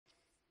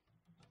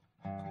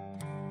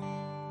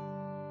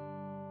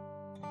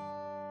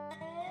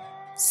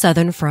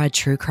Southern Fried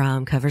True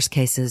Crime covers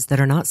cases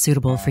that are not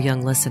suitable for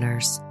young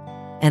listeners,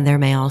 and there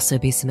may also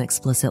be some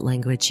explicit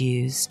language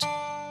used.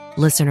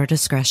 Listener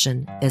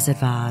discretion is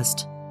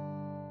advised.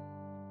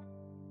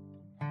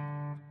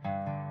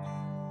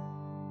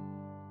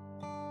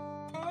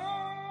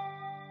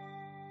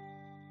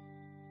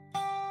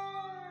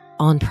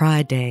 On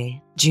Pride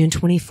Day, June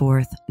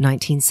 24th,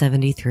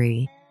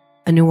 1973,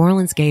 a New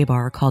Orleans gay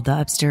bar called the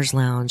UpStairs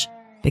Lounge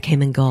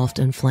became engulfed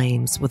in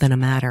flames within a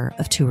matter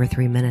of 2 or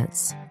 3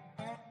 minutes.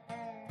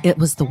 It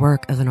was the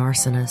work of an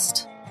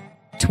arsonist.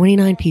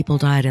 29 people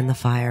died in the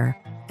fire,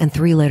 and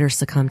 3 later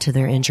succumbed to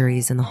their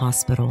injuries in the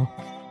hospital.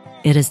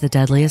 It is the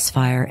deadliest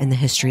fire in the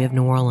history of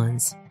New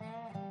Orleans.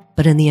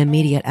 But in the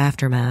immediate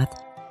aftermath,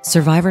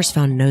 survivors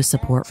found no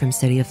support from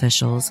city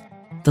officials,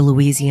 the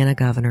Louisiana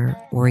governor,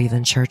 or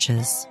even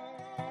churches.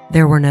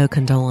 There were no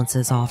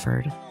condolences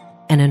offered,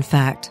 and in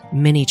fact,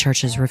 many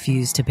churches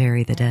refused to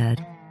bury the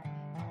dead.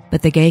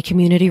 But the gay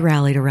community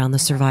rallied around the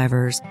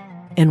survivors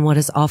in what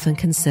is often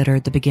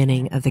considered the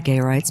beginning of the gay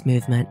rights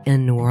movement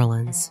in New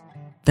Orleans.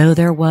 Though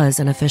there was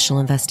an official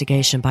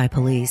investigation by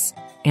police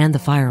and the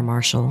fire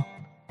marshal,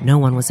 no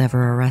one was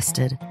ever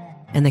arrested,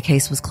 and the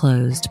case was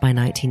closed by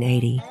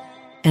 1980.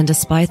 And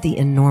despite the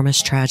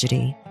enormous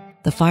tragedy,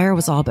 the fire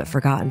was all but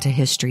forgotten to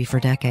history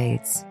for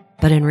decades.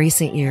 But in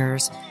recent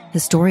years,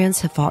 historians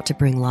have fought to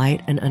bring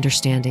light and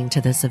understanding to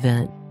this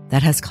event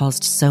that has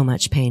caused so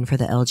much pain for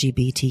the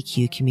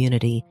LGBTQ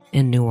community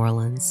in New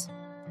Orleans.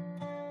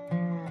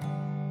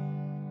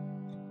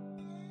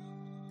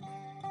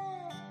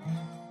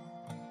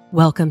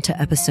 Welcome to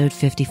episode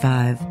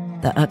 55,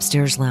 the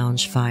UpStairs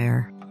Lounge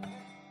Fire.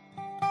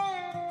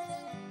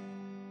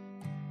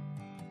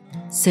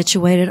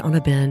 Situated on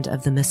a bend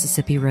of the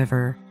Mississippi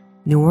River,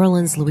 New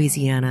Orleans,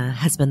 Louisiana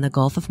has been the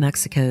Gulf of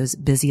Mexico's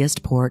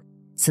busiest port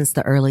since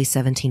the early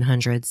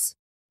 1700s.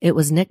 It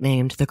was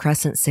nicknamed the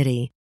Crescent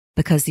City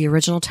because the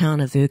original town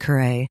of Vieux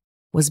Carré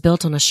was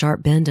built on a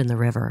sharp bend in the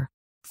river,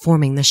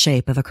 forming the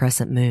shape of a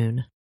crescent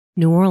moon.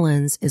 New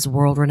Orleans is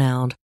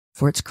world-renowned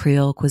for its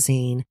Creole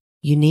cuisine,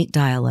 unique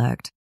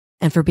dialect,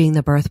 and for being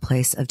the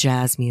birthplace of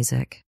jazz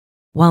music.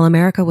 While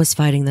America was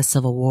fighting the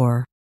Civil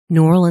War,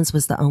 New Orleans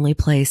was the only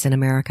place in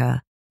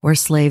America where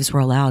slaves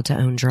were allowed to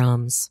own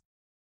drums.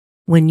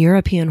 When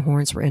European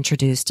horns were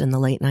introduced in the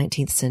late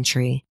 19th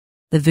century,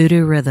 the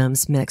voodoo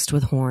rhythms mixed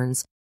with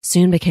horns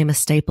soon became a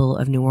staple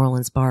of New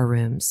Orleans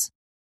barrooms.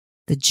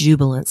 The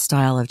jubilant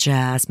style of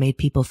jazz made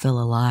people feel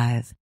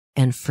alive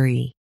and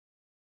free.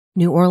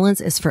 New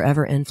Orleans is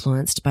forever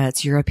influenced by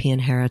its European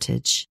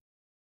heritage.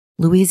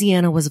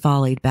 Louisiana was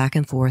volleyed back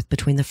and forth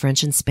between the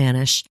French and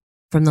Spanish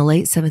from the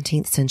late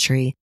 17th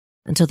century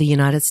until the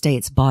United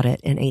States bought it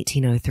in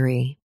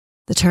 1803.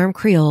 The term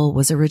Creole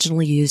was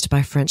originally used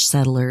by French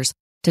settlers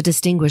to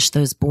distinguish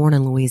those born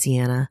in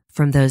Louisiana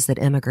from those that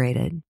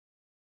immigrated.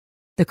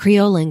 The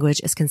Creole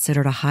language is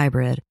considered a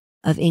hybrid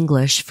of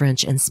English,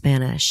 French, and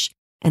Spanish,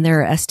 and there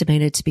are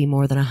estimated to be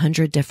more than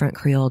 100 different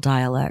Creole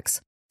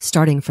dialects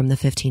starting from the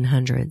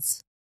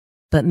 1500s.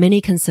 But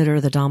many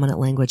consider the dominant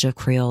language of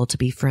Creole to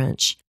be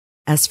French,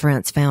 as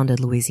France founded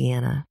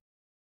Louisiana.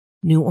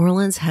 New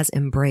Orleans has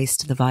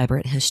embraced the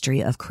vibrant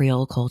history of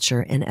Creole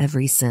culture in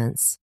every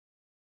sense.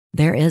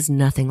 There is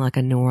nothing like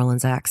a New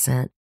Orleans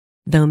accent,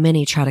 though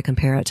many try to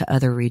compare it to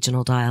other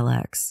regional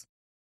dialects.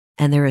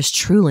 And there is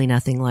truly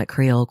nothing like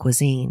Creole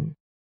cuisine.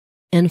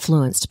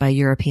 Influenced by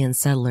European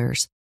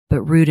settlers,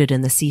 but rooted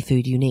in the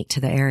seafood unique to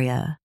the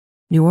area,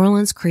 New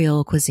Orleans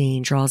Creole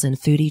cuisine draws in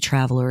foodie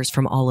travelers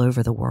from all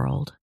over the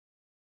world.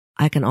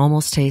 I can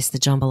almost taste the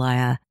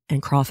jambalaya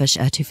and crawfish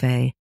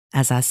etouffee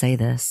as I say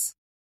this.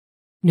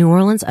 New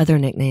Orleans' other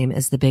nickname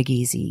is the Big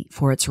Easy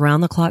for its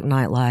round-the-clock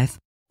nightlife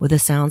with the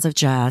sounds of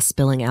jazz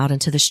spilling out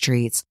into the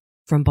streets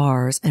from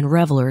bars and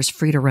revelers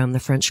free to roam the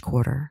French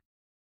Quarter.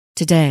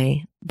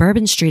 Today,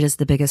 Bourbon Street is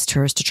the biggest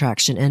tourist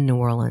attraction in New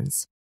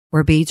Orleans,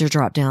 where beads are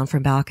dropped down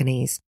from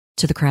balconies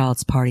to the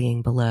crowds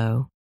partying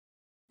below.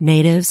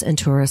 Natives and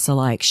tourists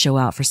alike show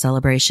out for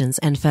celebrations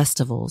and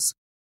festivals,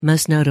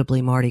 most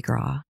notably Mardi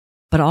Gras,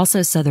 but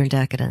also Southern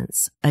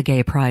Decadence, a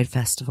gay pride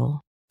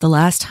festival. The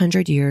last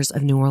 100 years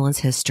of New Orleans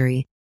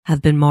history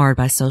have been marred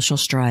by social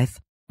strife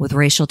with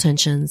racial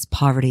tensions,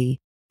 poverty,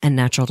 and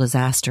natural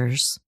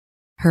disasters.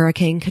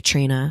 Hurricane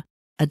Katrina,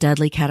 a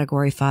deadly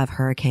Category 5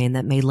 hurricane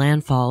that made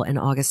landfall in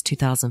August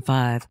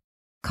 2005,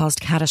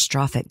 caused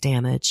catastrophic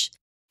damage,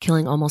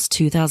 killing almost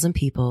 2,000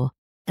 people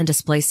and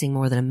displacing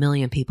more than 1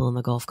 million people in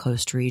the Gulf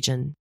Coast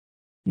region.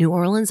 New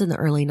Orleans in the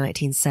early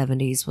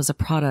 1970s was a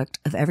product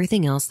of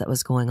everything else that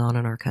was going on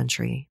in our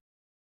country.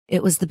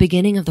 It was the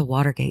beginning of the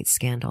Watergate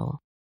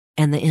scandal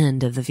and the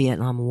end of the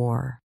Vietnam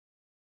War.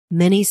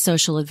 Many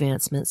social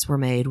advancements were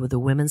made with the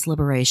women's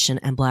liberation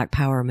and Black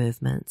Power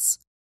movements.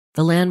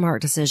 The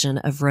landmark decision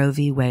of Roe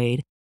v.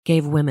 Wade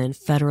gave women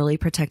federally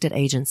protected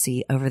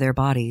agency over their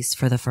bodies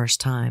for the first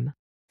time.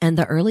 And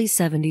the early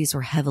 70s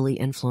were heavily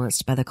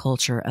influenced by the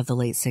culture of the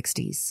late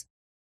 60s.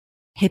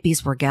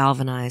 Hippies were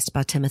galvanized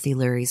by Timothy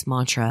Leary's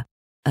mantra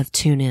of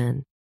tune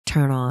in,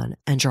 turn on,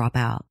 and drop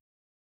out.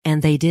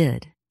 And they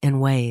did, in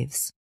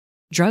waves.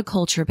 Drug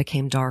culture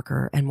became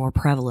darker and more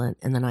prevalent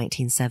in the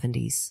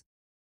 1970s.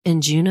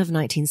 In June of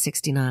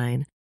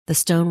 1969, the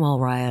Stonewall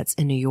riots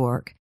in New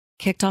York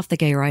kicked off the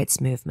gay rights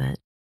movement.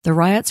 The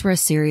riots were a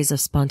series of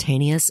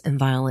spontaneous and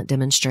violent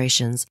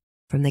demonstrations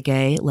from the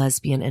gay,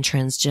 lesbian, and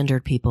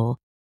transgendered people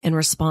in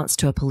response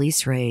to a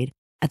police raid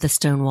at the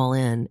Stonewall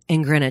Inn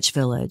in Greenwich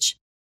Village.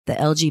 The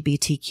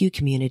LGBTQ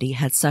community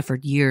had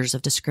suffered years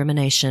of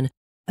discrimination,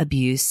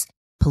 abuse,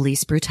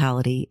 police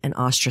brutality, and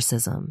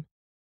ostracism,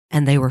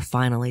 and they were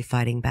finally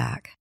fighting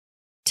back.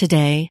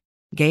 Today,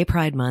 Gay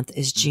Pride Month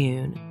is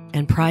June,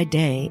 and Pride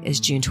Day is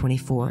June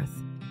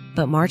 24th,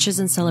 but marches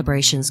and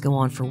celebrations go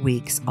on for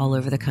weeks all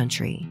over the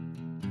country,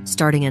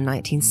 starting in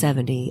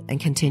 1970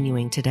 and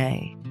continuing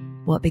today.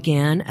 What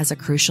began as a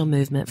crucial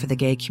movement for the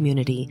gay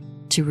community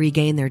to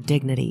regain their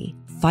dignity,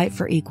 fight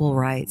for equal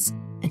rights,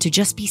 and to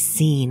just be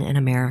seen in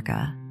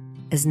America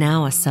is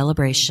now a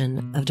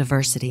celebration of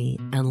diversity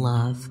and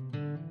love.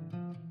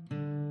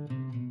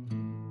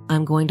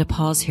 I'm going to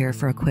pause here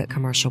for a quick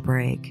commercial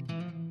break.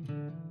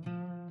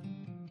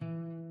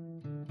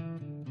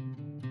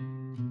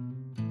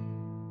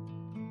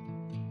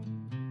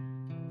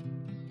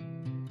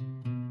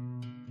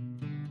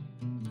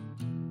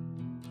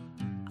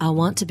 I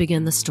want to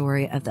begin the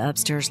story of the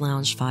UpStairs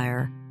Lounge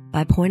fire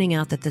by pointing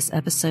out that this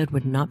episode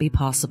would not be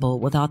possible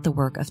without the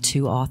work of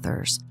two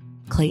authors,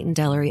 Clayton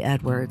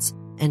Delery-Edwards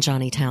and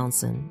Johnny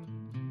Townsend.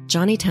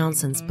 Johnny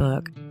Townsend's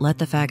book, Let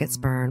the Faggots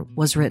Burn,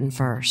 was written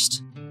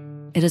first.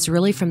 It is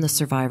really from the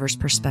survivor's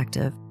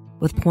perspective,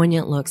 with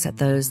poignant looks at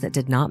those that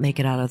did not make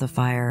it out of the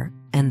fire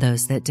and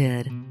those that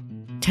did.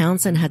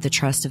 Townsend had the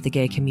trust of the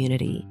gay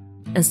community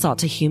and sought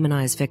to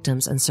humanize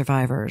victims and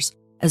survivors,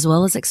 as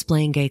well as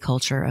explain gay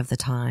culture of the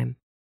time.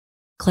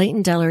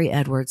 Clayton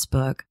Delery-Edwards'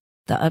 book,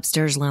 The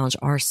UpStairs Lounge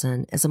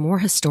Arson, is a more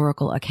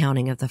historical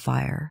accounting of the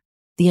fire,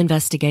 the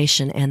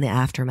investigation and the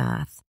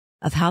aftermath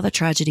of how the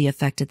tragedy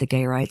affected the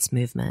gay rights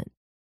movement.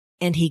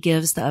 And he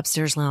gives the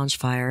UpStairs Lounge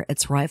fire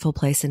its rightful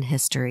place in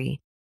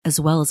history, as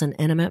well as an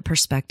intimate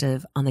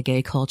perspective on the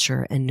gay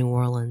culture in New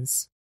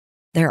Orleans.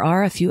 There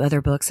are a few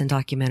other books and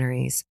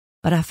documentaries,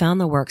 but I found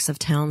the works of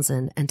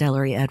Townsend and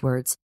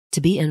Delery-Edwards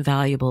to be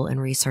invaluable in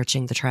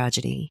researching the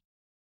tragedy.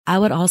 I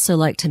would also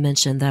like to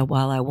mention that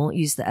while I won't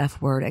use the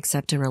F word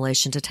except in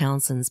relation to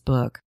Townsend's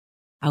book,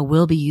 I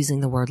will be using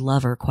the word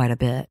lover quite a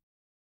bit.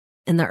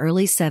 In the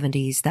early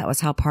 70s, that was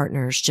how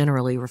partners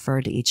generally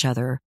referred to each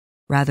other,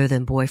 rather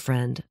than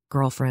boyfriend,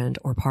 girlfriend,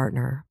 or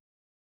partner.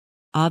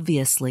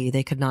 Obviously,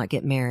 they could not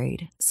get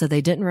married, so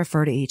they didn't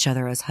refer to each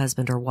other as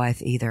husband or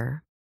wife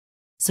either.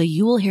 So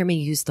you will hear me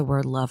use the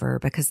word lover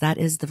because that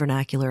is the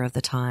vernacular of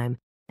the time,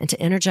 and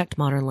to interject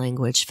modern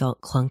language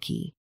felt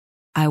clunky.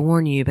 I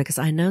warn you because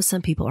I know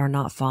some people are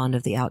not fond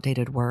of the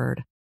outdated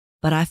word,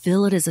 but I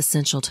feel it is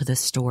essential to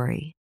this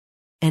story.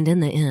 And in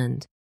the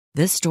end,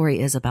 this story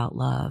is about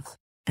love,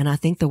 and I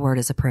think the word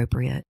is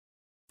appropriate.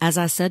 As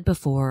I said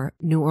before,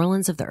 New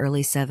Orleans of the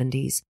early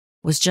 70s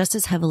was just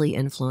as heavily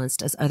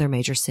influenced as other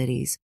major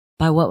cities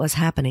by what was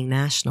happening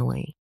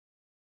nationally.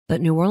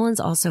 But New Orleans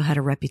also had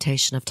a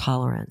reputation of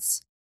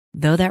tolerance,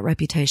 though that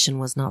reputation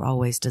was not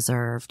always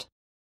deserved.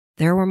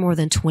 There were more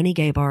than 20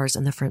 gay bars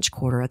in the French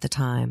Quarter at the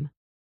time,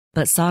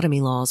 but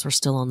sodomy laws were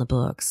still on the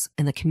books,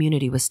 and the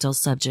community was still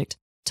subject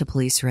to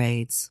police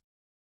raids.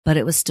 But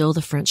it was still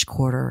the French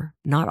Quarter,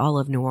 not all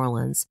of New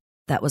Orleans,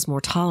 that was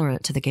more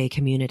tolerant to the gay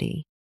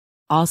community.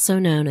 Also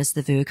known as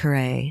the Vieux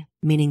Carré,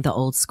 meaning the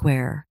Old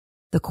Square,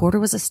 the quarter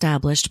was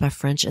established by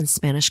French and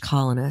Spanish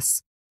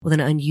colonists with an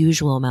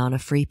unusual amount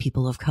of free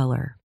people of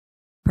color.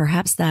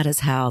 Perhaps that is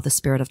how the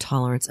spirit of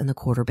tolerance in the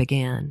quarter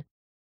began,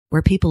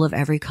 where people of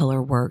every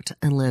color worked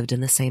and lived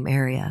in the same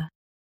area.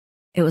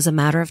 It was a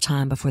matter of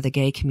time before the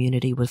gay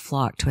community would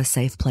flock to a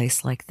safe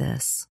place like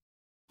this.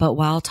 But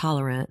while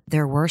tolerant,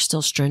 there were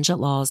still stringent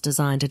laws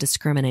designed to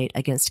discriminate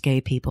against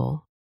gay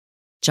people.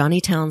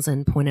 Johnny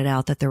Townsend pointed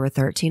out that there were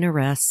 13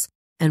 arrests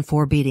and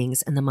 4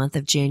 beatings in the month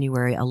of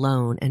January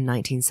alone in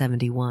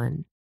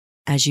 1971.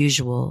 As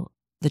usual,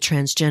 the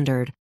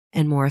transgendered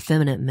and more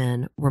effeminate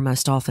men were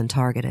most often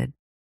targeted.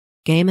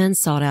 Gay men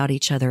sought out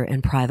each other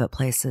in private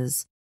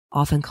places,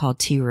 often called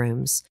tea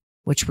rooms,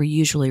 which were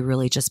usually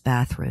really just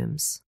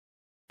bathrooms.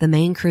 The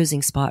main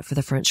cruising spot for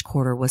the French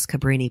Quarter was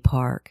Cabrini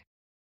Park,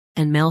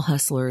 and male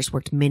hustlers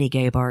worked many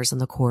gay bars in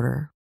the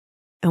quarter.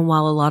 And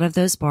while a lot of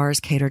those bars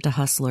catered to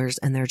hustlers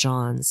and their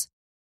johns,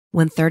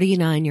 when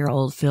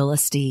 39-year-old Phil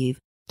Esteve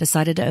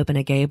decided to open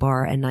a gay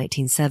bar in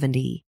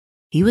 1970,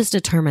 he was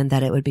determined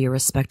that it would be a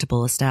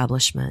respectable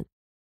establishment.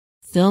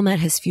 Phil met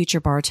his future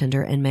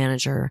bartender and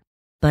manager,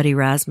 Buddy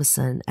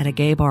Rasmussen, at a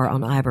gay bar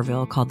on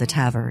Iberville called The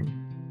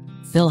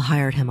Tavern. Phil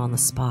hired him on the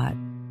spot.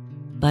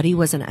 Buddy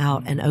was an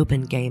out and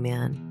open gay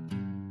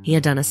man. He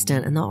had done a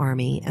stint in the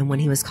army, and when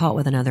he was caught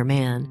with another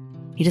man,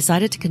 he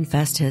decided to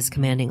confess to his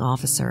commanding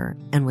officer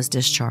and was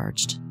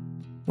discharged.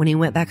 When he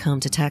went back home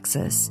to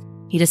Texas,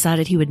 he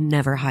decided he would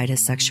never hide his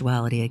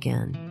sexuality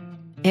again.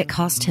 It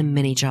cost him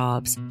many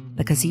jobs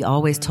because he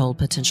always told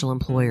potential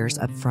employers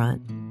up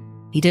front.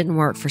 He didn't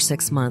work for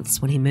 6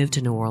 months when he moved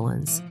to New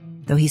Orleans,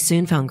 though he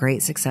soon found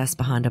great success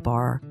behind a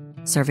bar,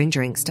 serving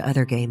drinks to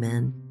other gay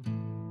men.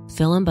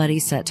 Phil and Buddy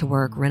set to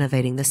work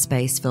renovating the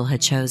space Phil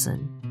had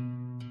chosen.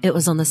 It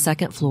was on the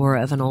second floor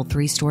of an old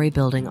 3-story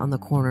building on the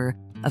corner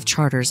of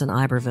Charters and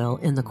Iberville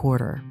in the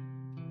Quarter.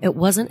 It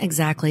wasn't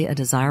exactly a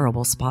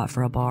desirable spot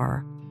for a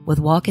bar, with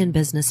walk-in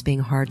business being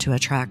hard to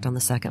attract on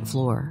the second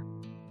floor.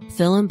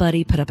 Phil and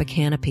Buddy put up a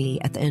canopy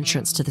at the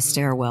entrance to the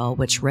stairwell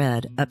which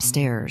read,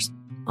 "UpStairs,"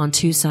 on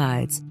 2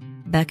 sides,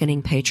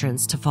 beckoning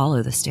patrons to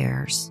follow the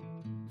stairs.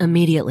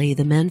 Immediately,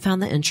 the men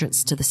found the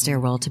entrance to the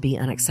stairwell to be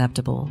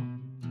unacceptable.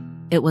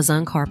 It was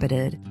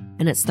uncarpeted,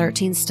 and its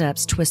 13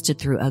 steps twisted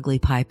through ugly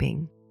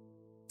piping.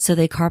 So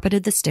they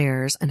carpeted the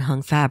stairs and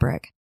hung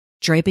fabric,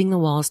 draping the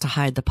walls to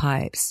hide the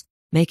pipes,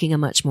 making a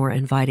much more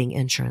inviting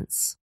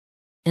entrance.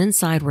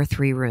 Inside were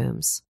 3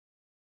 rooms.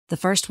 The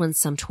first one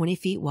some 20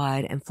 feet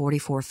wide and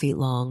 44 feet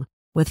long,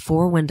 with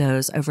 4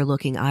 windows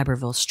overlooking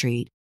Iberville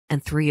Street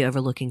and 3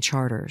 overlooking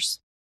Charters.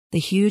 The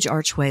huge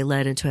archway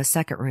led into a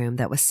second room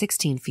that was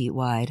 16 feet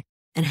wide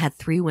and had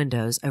 3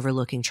 windows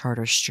overlooking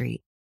Charters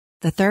Street.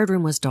 The third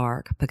room was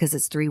dark because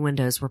its 3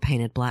 windows were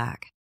painted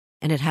black,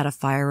 and it had a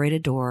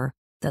fire-rated door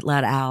that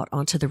led out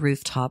onto the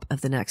rooftop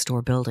of the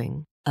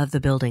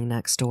building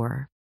next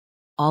door.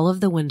 All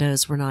of the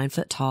windows were 9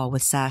 foot tall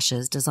with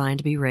sashes designed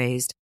to be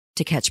raised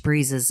to catch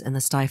breezes in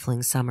the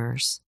stifling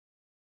summers.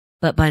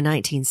 But by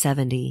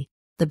 1970,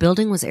 the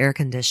building was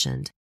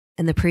air-conditioned,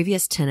 and the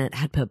previous tenant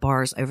had put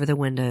bars over the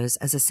windows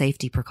as a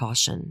safety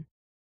precaution.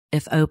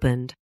 If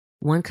opened,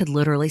 one could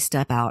literally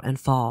step out and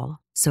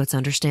fall, so it's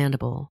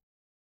understandable.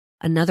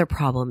 Another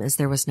problem is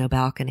there was no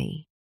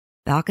balcony.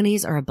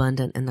 Balconies are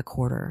abundant in the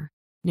Quarter.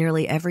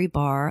 Nearly every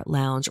bar,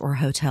 lounge, or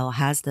hotel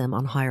has them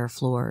on higher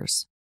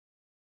floors.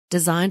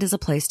 Designed as a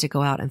place to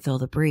go out and feel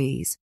the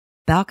breeze,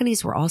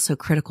 balconies were also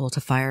critical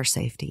to fire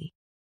safety.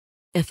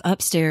 If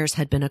UpStairs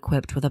had been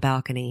equipped with a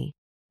balcony,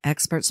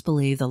 experts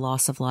believe the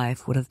loss of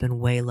life would have been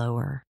way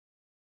lower.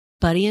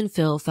 Buddy and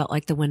Phil felt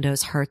like the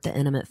windows hurt the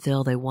intimate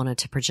feel they wanted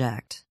to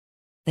project.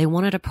 They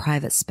wanted a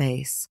private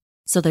space,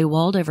 so they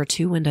walled over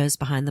 2 windows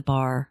behind the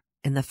bar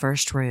in the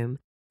first room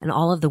and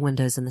all of the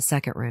windows in the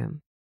second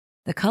room.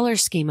 The color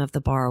scheme of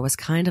the bar was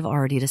kind of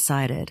already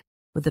decided,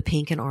 with the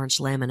pink and orange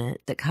laminate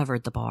that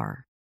covered the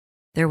bar.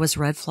 There was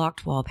red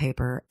flocked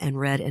wallpaper and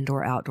red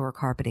indoor-outdoor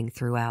carpeting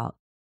throughout.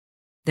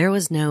 There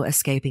was no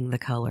escaping the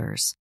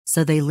colors,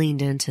 so they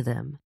leaned into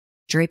them,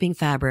 draping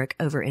fabric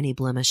over any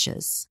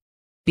blemishes.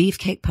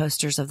 Beefcake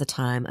posters of the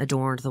time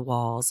adorned the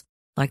walls,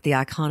 like the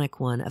iconic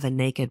one of a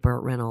naked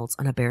Burt Reynolds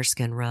on a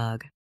bearskin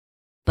rug.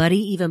 Buddy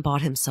even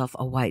bought himself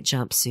a white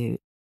jumpsuit,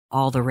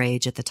 all the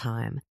rage at the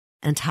time,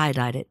 and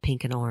tie-dyed it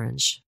pink and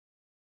orange.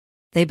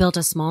 They built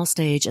a small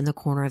stage in the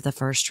corner of the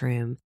first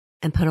room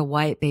and put a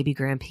white baby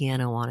grand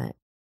piano on it.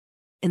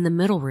 In the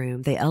middle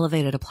room, they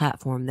elevated a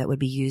platform that would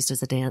be used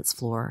as a dance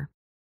floor.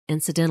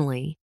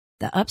 Incidentally,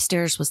 the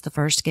UpStairs was the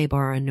first gay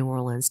bar in New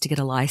Orleans to get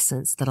a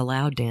license that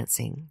allowed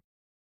dancing.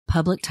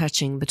 Public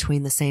touching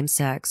between the same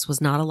sex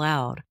was not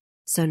allowed,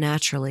 so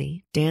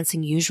naturally,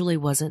 dancing usually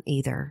wasn't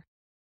either.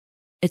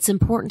 It's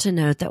important to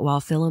note that while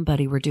Phil and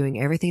Buddy were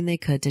doing everything they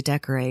could to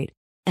decorate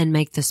and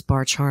make this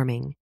bar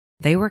charming,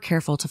 they were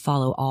careful to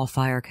follow all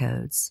fire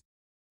codes.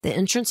 The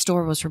entrance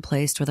door was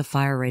replaced with a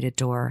fire-rated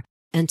door,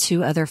 and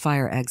 2 other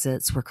fire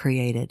exits were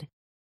created.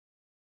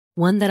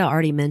 One that I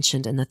already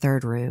mentioned in the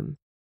third room,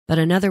 but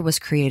another was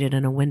created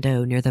in a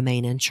window near the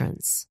main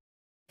entrance.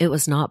 It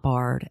was not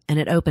barred, and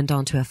it opened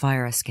onto a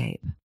fire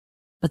escape.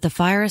 But the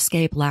fire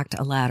escape lacked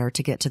a ladder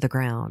to get to the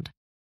ground.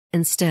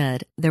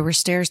 Instead, there were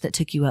stairs that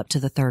took you up to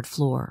the 3rd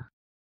floor.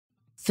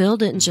 Phil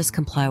didn't just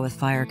comply with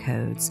fire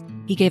codes,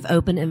 he gave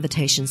open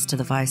invitations to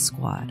the Vice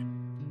Squad.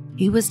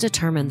 He was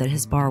determined that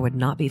his bar would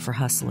not be for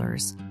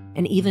hustlers,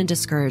 and even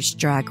discouraged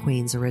drag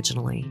queens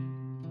originally.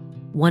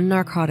 One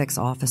narcotics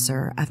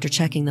officer, after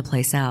checking the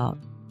place out,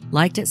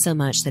 liked it so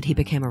much that he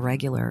became a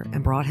regular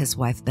and brought his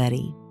wife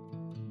Betty.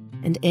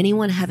 And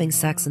anyone having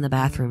sex in the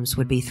bathrooms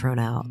would be thrown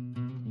out.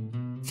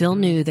 Phil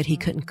knew that he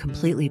couldn't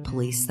completely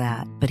police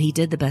that, but he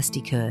did the best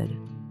he could.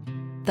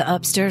 The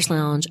UpStairs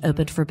Lounge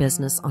opened for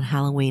business on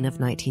Halloween of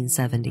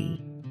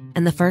 1970,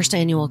 and the first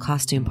annual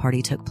costume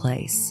party took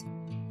place.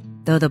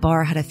 Though the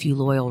bar had a few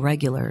loyal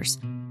regulars,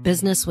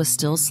 business was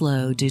still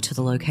slow due to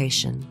the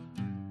location.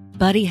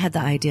 Buddy had the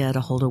idea to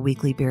hold a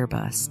weekly beer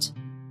bust.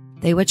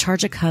 They would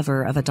charge a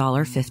cover of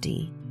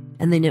 $1.50,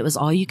 and then it was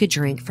all you could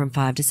drink from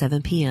 5 to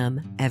 7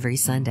 p.m. every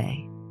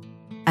Sunday.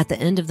 At the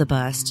end of the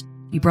bust,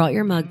 you brought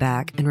your mug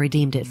back and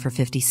redeemed it for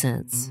 50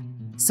 cents.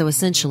 So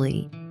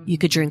essentially, you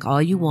could drink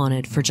all you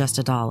wanted for just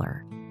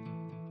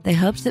 $1. They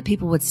hoped that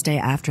people would stay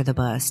after the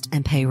bust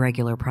and pay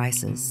regular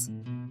prices.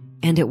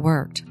 And it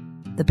worked.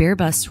 The beer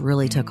bust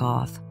really took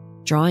off,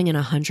 drawing in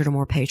 100 or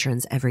more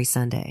patrons every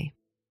Sunday.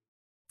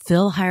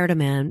 Phil hired a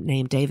man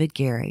named David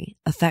Gary,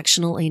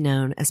 affectionately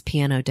known as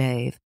Piano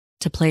Dave,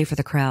 to play for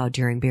the crowd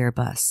during beer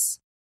busts.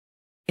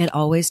 It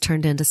always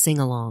turned into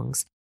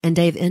sing-alongs, and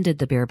Dave ended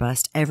the beer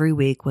bust every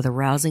week with a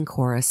rousing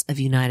chorus of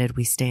United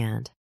We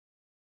Stand.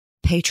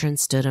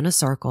 Patrons stood in a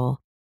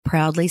circle,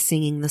 proudly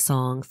singing the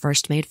song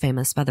first made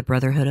famous by the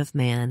Brotherhood of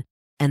Man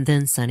and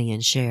then Sonny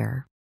and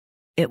Cher.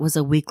 It was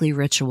a weekly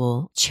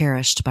ritual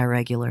cherished by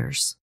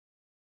regulars.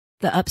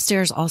 The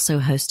Upstairs also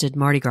hosted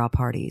Mardi Gras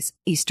parties,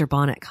 Easter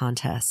bonnet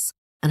contests,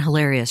 and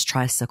hilarious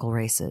tricycle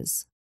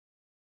races.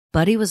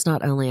 Buddy was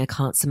not only a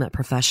consummate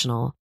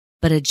professional,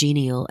 but a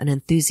genial and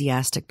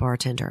enthusiastic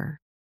bartender.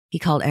 He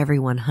called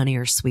everyone honey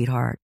or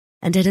sweetheart,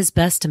 and did his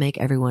best to make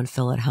everyone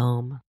feel at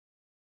home.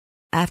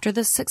 After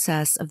the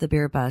success of the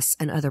beer bus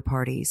and other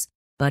parties,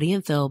 Buddy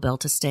and Phil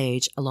built a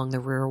stage along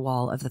the rear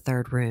wall of the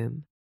third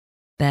room.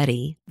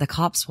 Betty, the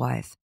cop's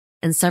wife,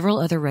 and several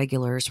other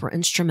regulars were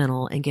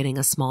instrumental in getting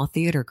a small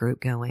theater group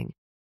going,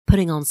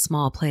 putting on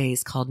small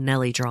plays called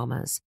Nellie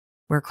dramas,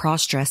 where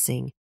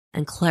cross-dressing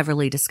and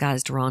cleverly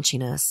disguised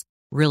raunchiness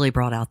really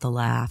brought out the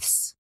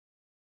laughs.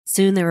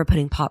 Soon they were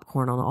putting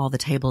popcorn on all the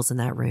tables in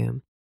that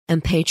room,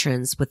 and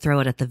patrons would throw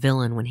it at the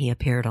villain when he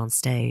appeared on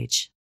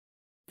stage.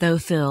 Though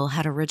Phil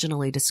had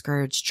originally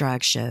discouraged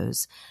drag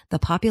shows, the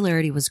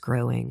popularity was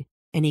growing,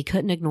 and he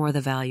couldn't ignore the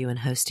value in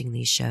hosting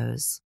these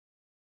shows.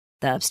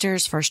 The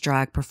Upstairs' first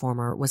drag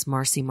performer was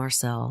Marcy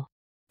Marcel,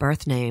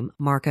 birth name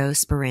Marco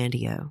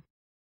Sperandio.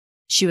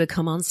 She would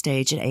come on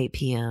stage at 8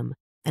 p.m.,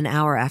 an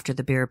hour after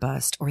the beer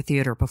bust or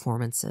theater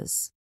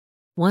performances.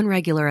 One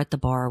regular at the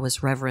bar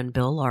was Reverend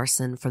Bill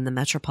Arson from the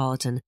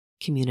Metropolitan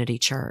Community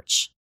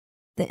Church.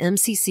 The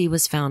MCC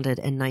was founded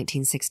in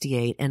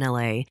 1968 in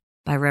LA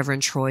by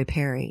Reverend Troy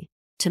Perry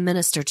to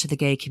minister to the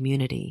gay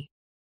community.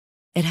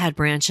 It had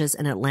branches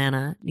in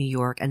Atlanta, New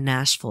York, and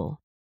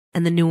Nashville,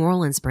 and the New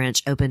Orleans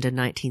branch opened in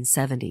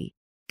 1970,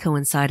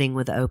 coinciding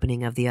with the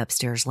opening of the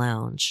Upstairs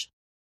Lounge.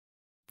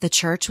 The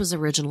church was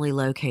originally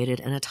located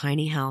in a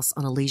tiny house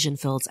on Elysian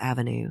Fields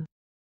Avenue,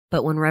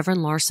 but when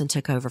Reverend Larson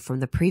took over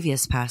from the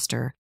previous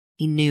pastor,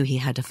 he knew he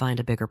had to find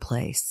a bigger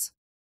place.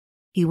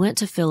 He went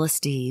to Phyllis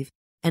Steve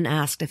and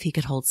asked if he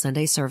could hold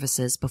Sunday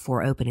services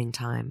before opening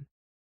time,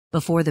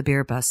 before the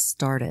beer bus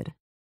started.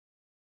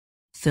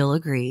 Phil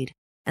agreed,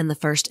 and the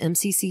first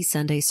MCC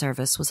Sunday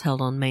service was held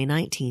on May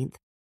 19th,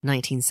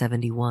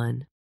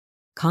 1971.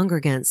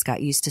 Congregants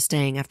got used to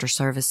staying after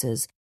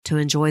services to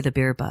enjoy the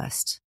beer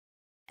bust,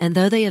 and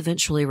though they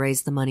eventually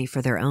raised the money for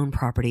their own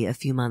property a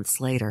few months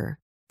later,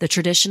 the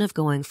tradition of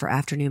going for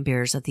afternoon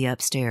beers at the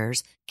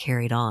Upstairs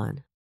carried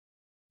on.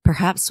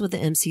 Perhaps with the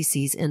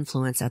MCC's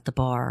influence at the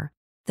bar,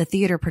 the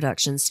theater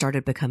productions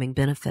started becoming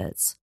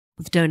benefits,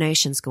 with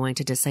donations going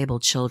to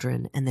disabled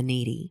children and the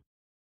needy.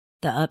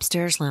 The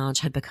Upstairs Lounge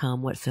had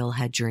become what Phil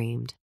had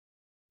dreamed,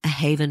 a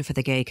haven for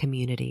the gay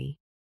community,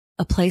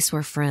 a place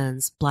where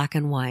friends, black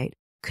and white,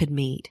 could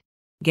meet,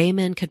 gay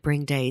men could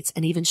bring dates,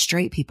 and even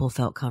straight people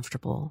felt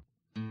comfortable.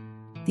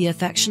 The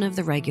affection of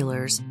the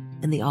regulars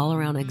and the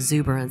all-around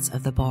exuberance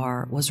of the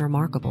bar was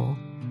remarkable.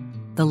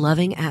 The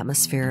loving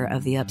atmosphere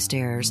of the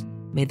Upstairs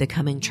made the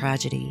coming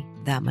tragedy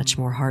that much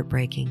more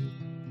heartbreaking.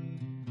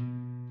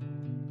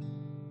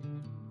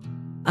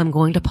 I'm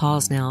going to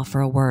pause now for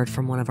a word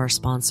from one of our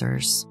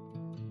sponsors.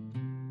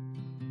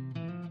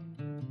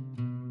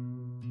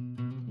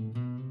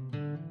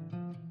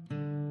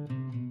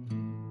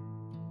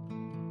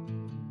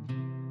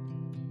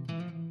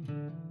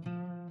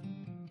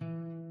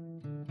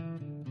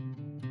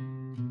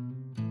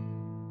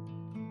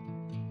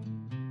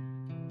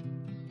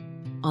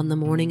 On the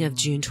morning of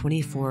June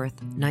 24th,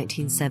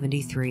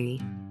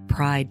 1973,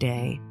 Pride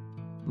Day,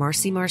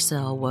 Marcy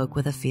Marcel woke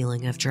with a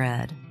feeling of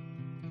dread.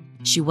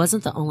 She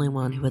wasn't the only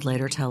one who would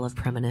later tell of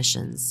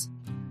premonitions.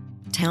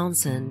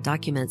 Townsend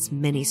documents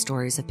many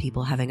stories of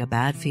people having a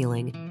bad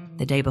feeling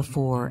the day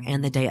before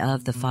and the day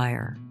of the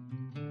fire.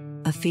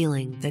 A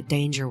feeling that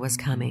danger was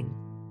coming,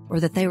 or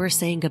that they were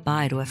saying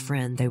goodbye to a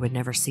friend they would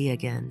never see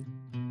again.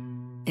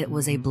 It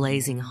was a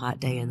blazing hot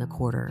day in the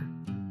quarter,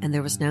 and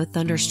there was no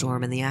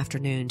thunderstorm in the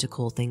afternoon to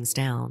cool things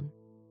down.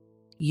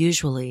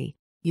 Usually,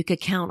 you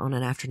could count on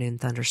an afternoon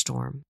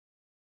thunderstorm.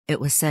 It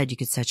was said you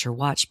could set your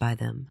watch by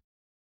them.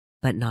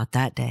 But not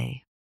that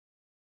day.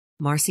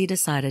 Marcy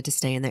decided to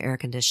stay in the air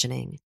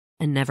conditioning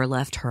and never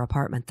left her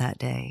apartment that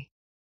day.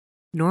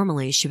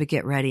 Normally, she would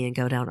get ready and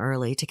go down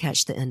early to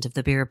catch the end of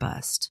the beer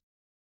bust,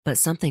 but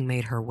something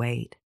made her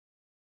wait.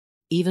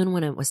 Even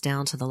when it was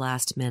down to the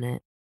last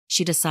minute,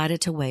 she decided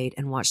to wait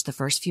and watch the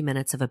first few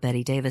minutes of a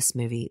Bette Davis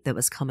movie that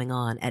was coming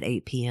on at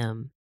 8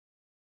 p.m.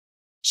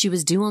 She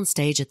was due on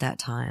stage at that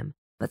time,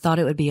 but thought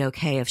it would be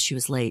okay if she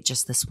was late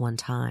just this one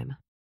time.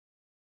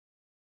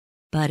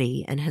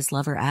 Buddy and his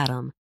lover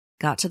Adam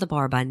got to the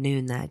bar by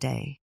noon that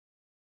day.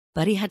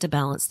 Buddy had to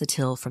balance the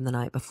till from the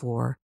night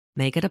before,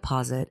 make a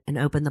deposit, and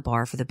open the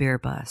bar for the beer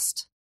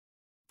bust.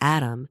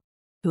 Adam,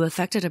 who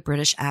affected a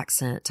British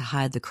accent to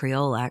hide the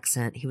Creole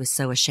accent he was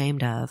so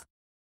ashamed of,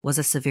 was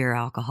a severe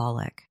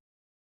alcoholic.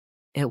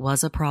 It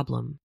was a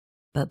problem,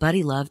 but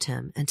Buddy loved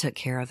him and took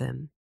care of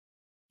him.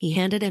 He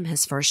handed him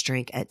his first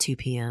drink at 2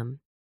 p.m.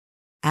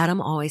 Adam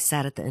always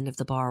sat at the end of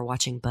the bar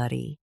watching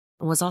Buddy,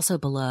 and was also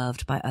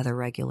beloved by other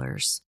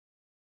regulars.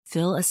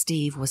 Phil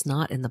Steve was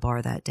not in the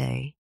bar that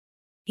day.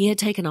 He had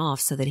taken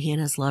off so that he and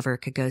his lover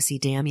could go see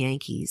Damn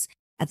Yankees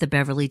at the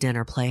Beverly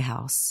Dinner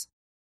Playhouse.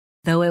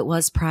 Though it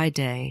was Pride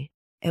Day,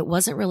 it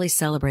wasn't really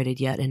celebrated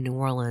yet in New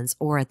Orleans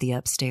or at the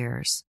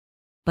Upstairs.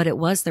 but it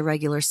was the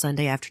regular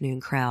Sunday afternoon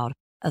crowd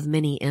of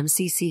many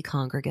MCC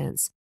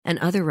congregants and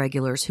other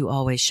regulars who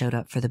always showed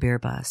up for the beer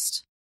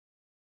bust.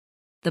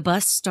 The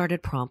bust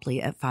started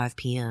promptly at 5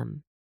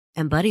 p.m.,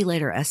 and Buddy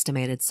later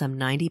estimated some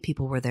 90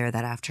 people were there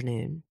that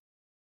afternoon.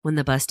 When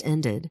the bust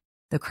ended,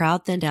 the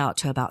crowd thinned out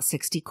to about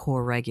 60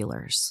 core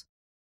regulars.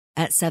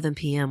 At 7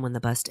 p.m. when the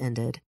bust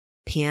ended,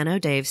 Piano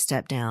Dave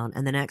stepped down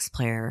and the next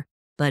player,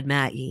 Bud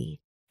Matye,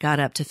 got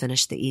up to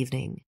finish the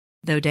evening,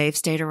 though Dave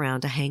stayed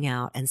around to hang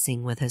out and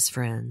sing with his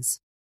friends.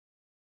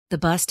 The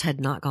bust had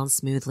not gone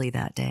smoothly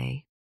that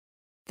day.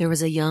 There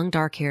was a young,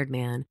 dark-haired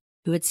man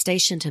who had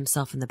stationed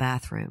himself in the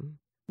bathroom.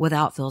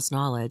 Without Phil's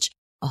knowledge,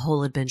 a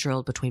hole had been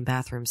drilled between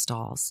bathroom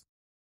stalls.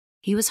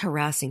 He was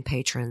harassing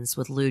patrons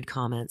with lewd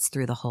comments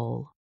through the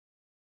hole.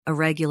 A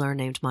regular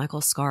named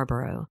Michael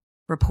Scarborough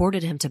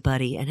reported him to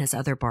Buddy and his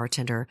other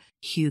bartender,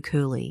 Hugh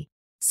Coley,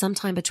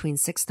 sometime between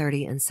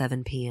 6:30 and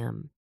 7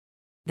 p.m.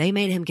 They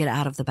made him get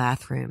out of the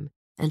bathroom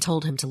and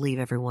told him to leave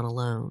everyone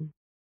alone.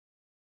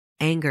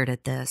 Angered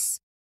at this,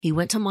 he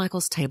went to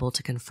Michael's table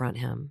to confront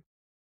him.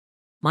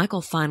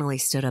 Michael finally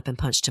stood up and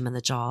punched him in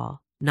the jaw,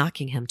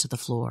 knocking him to the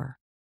floor.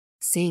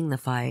 Seeing the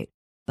fight,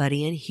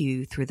 Buddy and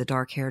Hugh threw the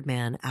dark-haired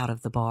man out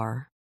of the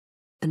bar.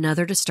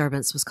 Another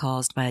disturbance was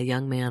caused by a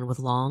young man with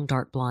long,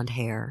 dark blonde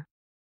hair.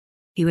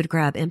 He would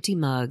grab empty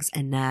mugs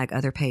and nag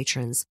other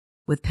patrons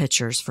with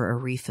pitchers for a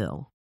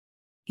refill.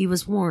 He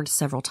was warned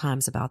several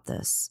times about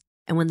this,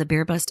 and when the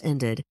beer bust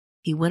ended,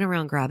 he went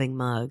around grabbing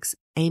mugs,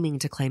 aiming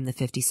to claim the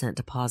 50-cent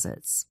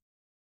deposits.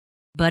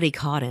 Buddy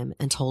caught him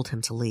and told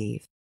him to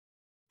leave.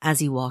 As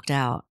he walked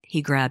out,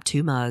 he grabbed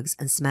 2 mugs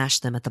and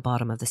smashed them at the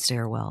bottom of the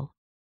stairwell.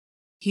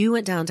 Hugh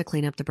went down to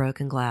clean up the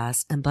broken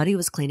glass, and Buddy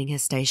was cleaning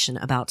his station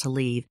about to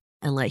leave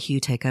and let Hugh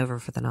take over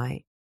for the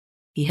night.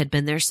 He had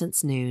been there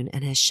since noon,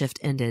 and his shift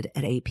ended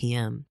at 8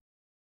 p.m.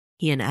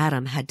 He and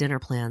Adam had dinner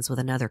plans with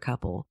another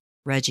couple,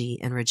 Reggie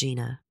and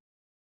Regina.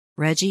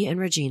 Reggie and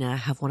Regina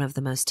have one of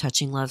the most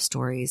touching love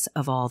stories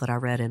of all that I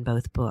read in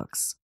both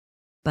books.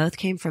 Both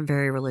came from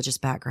very religious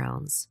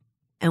backgrounds,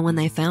 and when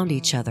they found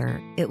each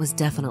other, it was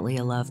definitely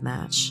a love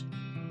match.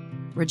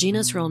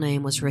 Regina's real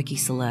name was Ricky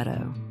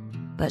Soletto,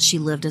 but she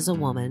lived as a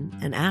woman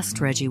and asked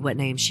Reggie what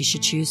name she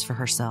should choose for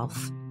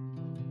herself.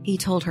 He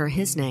told her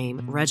his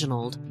name,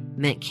 Reginald,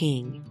 meant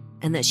king,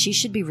 and that she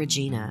should be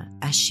Regina,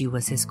 as she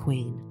was his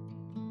queen.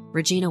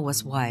 Regina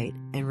was white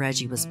and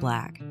Reggie was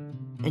black,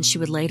 and she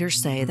would later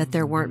say that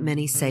there weren't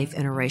many safe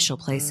interracial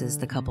places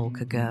the couple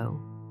could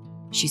go.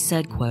 She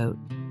said, quote,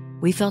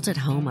 "We felt at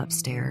home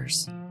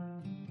upstairs."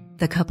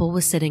 The couple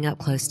was sitting up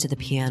close to the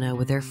piano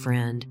with their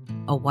friend,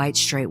 a white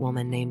straight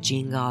woman named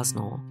Jean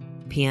Gosnell,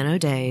 Piano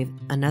Dave,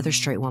 another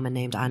straight woman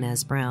named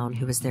Inez Brown,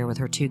 who was there with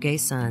her 2 gay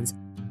sons,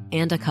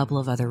 and a couple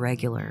of other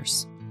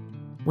regulars.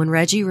 When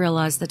Reggie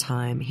realized the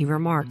time, he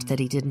remarked that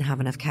he didn't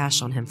have enough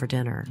cash on him for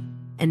dinner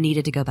and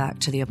needed to go back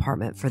to the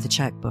apartment for the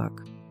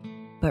checkbook.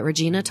 But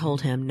Regina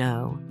told him,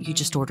 no, you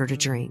just ordered a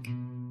drink.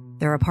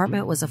 Their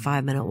apartment was a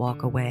 5-minute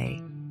walk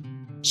away.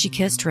 She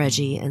kissed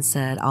Reggie and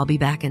said, "I'll be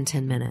back in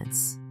 10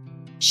 minutes.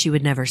 She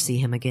would never see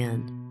him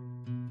again.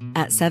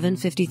 At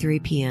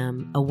 7:53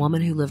 p.m., a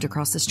woman who lived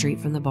across the street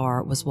from the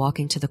bar was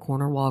walking to the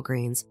corner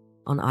Walgreens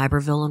on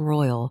Iberville and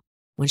Royal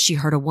when she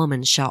heard a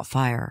woman shout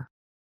fire.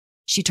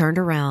 She turned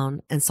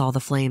around and saw the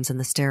flames in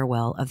the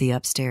stairwell of the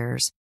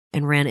UpStairs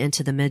and ran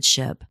into the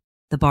midship,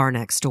 the bar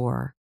next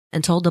door,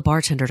 and told the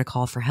bartender to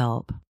call for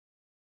help.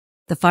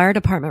 The fire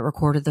department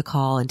recorded the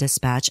call and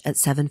dispatch at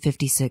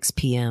 7:56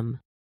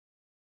 p.m.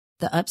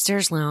 The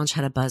UpStairs lounge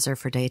had a buzzer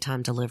for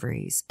daytime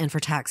deliveries and for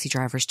taxi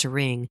drivers to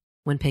ring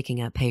when picking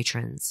up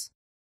patrons.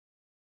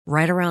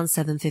 Right around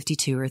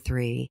 7:52 or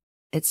 3,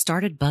 it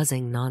started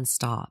buzzing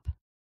nonstop.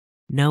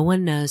 No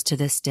one knows to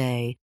this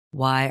day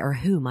why or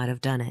who might have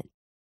done it,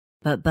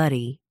 but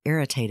Buddy,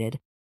 irritated,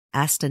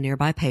 asked a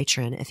nearby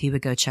patron if he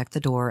would go check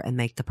the door and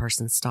make the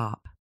person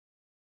stop.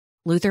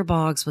 Luther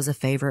Boggs was a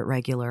favorite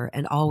regular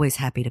and always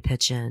happy to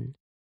pitch in.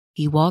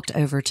 He walked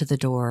over to the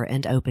door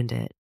and opened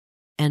it,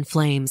 and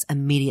flames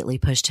immediately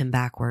pushed him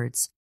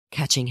backwards,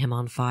 catching him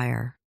on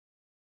fire.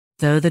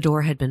 Though the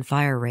door had been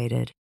fire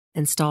rated,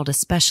 installed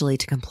especially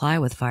to comply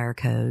with fire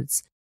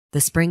codes, the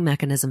spring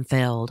mechanism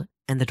failed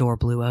and the door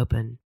blew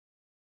open.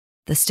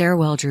 The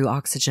stairwell drew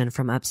oxygen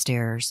from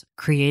upstairs,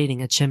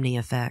 creating a chimney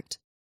effect,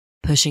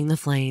 pushing the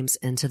flames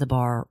into the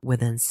bar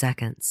within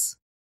seconds.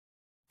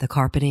 The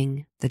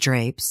carpeting, the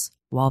drapes,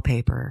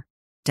 wallpaper,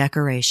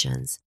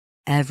 decorations,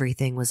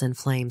 everything was in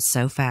flames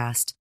so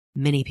fast,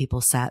 many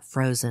people sat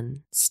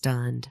frozen,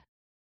 stunned.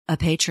 A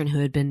patron who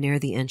had been near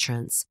the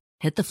entrance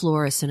hit the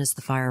floor as soon as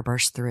the fire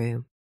burst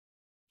through.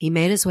 He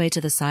made his way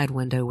to the side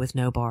window with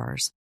no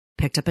bars,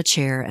 picked up a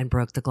chair and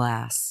broke the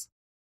glass.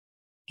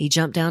 He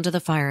jumped down to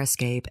the fire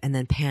escape and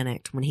then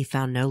panicked when he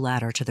found no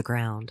ladder to the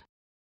ground.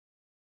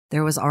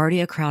 There was already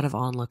a crowd of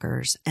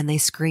onlookers, and they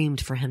screamed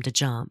for him to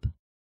jump.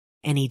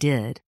 And he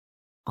did,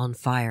 on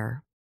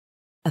fire.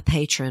 A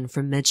patron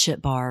from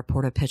Midship Bar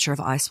poured a pitcher of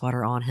ice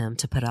water on him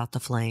to put out the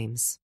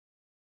flames.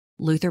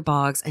 Luther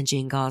Boggs and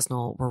Jean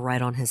Gosnell were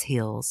right on his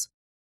heels,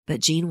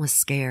 but Jean was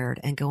scared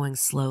and going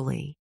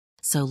slowly,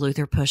 so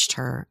Luther pushed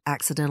her,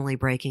 accidentally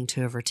breaking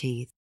 2 of her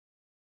teeth.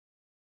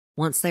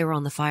 Once they were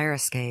on the fire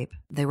escape,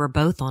 they were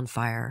both on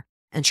fire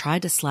and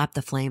tried to slap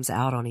the flames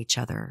out on each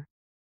other.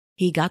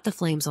 He got the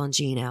flames on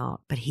Jean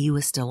out, but he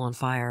was still on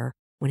fire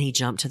when he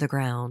jumped to the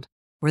ground,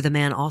 where the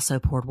man also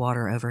poured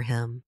water over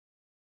him.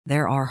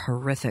 There are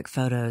horrific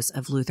photos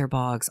of Luther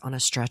Boggs on a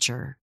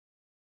stretcher,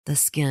 the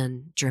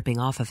skin dripping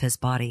off of his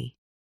body.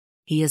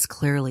 He is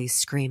clearly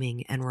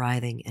screaming and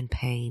writhing in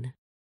pain.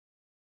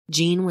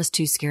 Jean was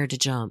too scared to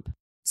jump,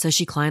 so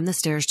she climbed the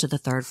stairs to the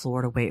 3rd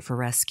floor to wait for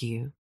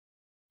rescue.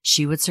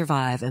 She would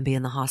survive and be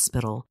in the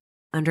hospital,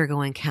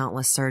 undergoing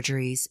countless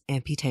surgeries,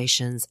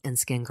 amputations, and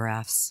skin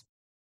grafts.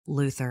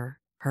 Luther,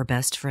 her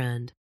best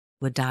friend,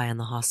 would die in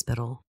the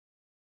hospital.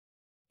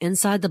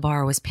 Inside the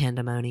bar was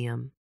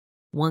pandemonium.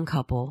 One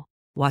couple,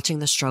 watching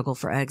the struggle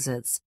for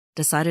exits,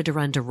 decided to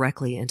run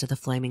directly into the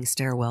flaming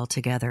stairwell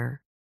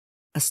together.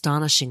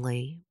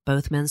 Astonishingly,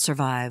 both men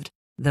survived,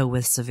 though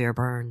with severe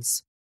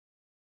burns.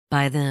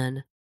 By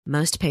then,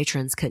 most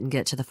patrons couldn't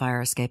get to the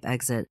fire escape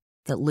exit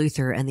that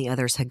Luther and the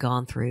others had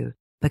gone through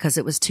because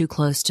it was too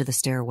close to the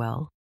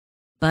stairwell.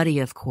 Buddy,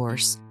 of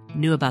course,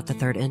 knew about the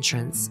 3rd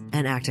entrance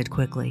and acted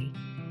quickly.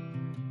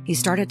 He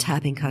started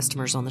tapping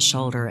customers on the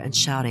shoulder and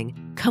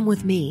shouting, "Come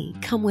with me,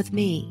 come with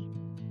me."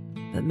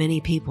 But many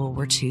people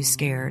were too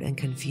scared and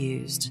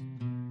confused,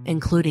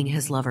 including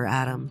his lover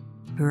Adam,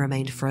 who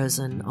remained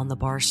frozen on the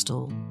bar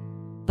stool.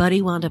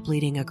 Buddy wound up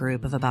leading a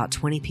group of about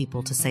 20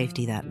 people to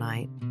safety that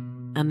night.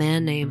 A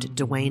man named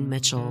Dwayne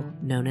Mitchell,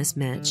 known as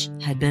Mitch,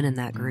 had been in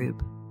that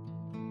group.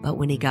 But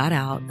when he got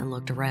out and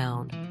looked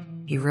around,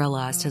 he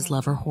realized his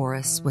lover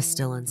Horace was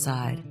still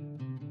inside.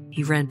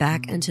 He ran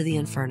back into the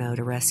inferno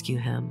to rescue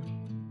him.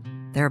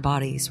 Their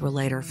bodies were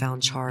later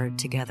found charred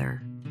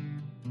together.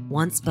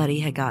 Once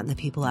Buddy had gotten the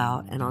people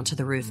out and onto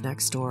the roof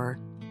next door,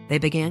 they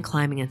began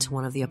climbing into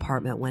one of the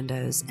apartment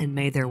windows and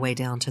made their way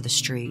down to the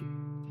street.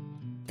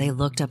 They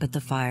looked up at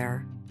the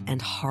fire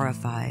and,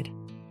 horrified,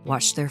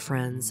 watched their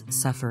friends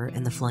suffer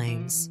in the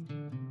flames.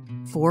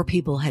 4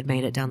 people had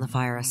made it down the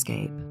fire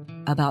escape.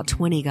 About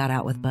 20 got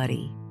out with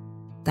Buddy.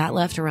 That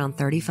left around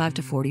 35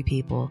 to 40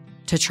 people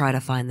to try to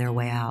find their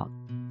way out.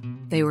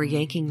 They were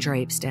yanking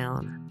drapes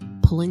down,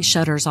 pulling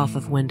shutters off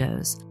of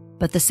windows,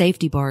 but the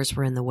safety bars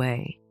were in the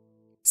way.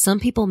 Some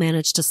people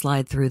managed to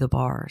slide through the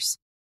bars.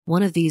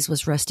 One of these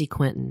was Rusty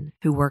Quinton,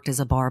 who worked as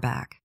a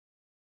barback.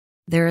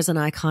 There is an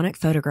iconic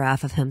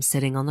photograph of him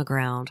sitting on the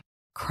ground,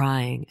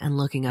 crying and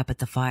looking up at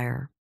the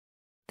fire.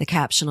 The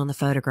caption on the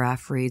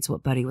photograph reads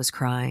what Buddy was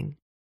crying.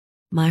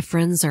 "My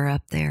friends are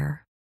up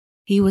there."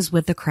 He was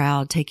with the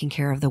crowd taking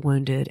care of the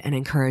wounded and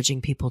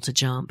encouraging people to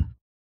jump.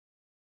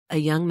 A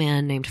young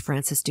man named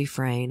Francis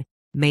Dufresne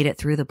made it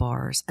through the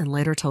bars and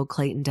later told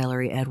Clayton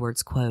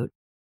Delery-Edwards, quote,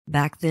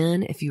 "Back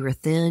then, if you were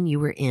thin, you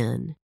were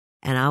in,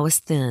 and I was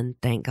thin,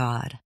 thank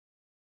God."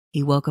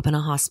 He woke up in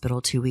a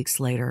hospital 2 weeks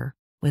later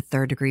with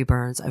 3rd-degree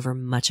burns over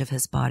much of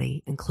his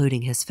body,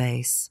 including his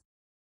face.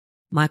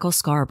 Michael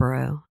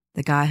Scarborough,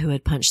 the guy who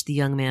had punched the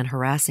young man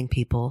harassing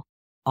people,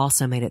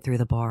 also made it through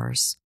the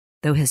bars,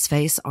 though his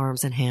face,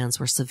 arms, and hands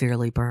were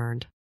severely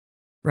burned.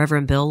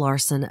 Reverend Bill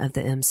Larson of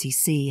the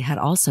MCC had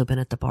also been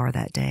at the bar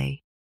that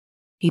day.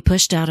 He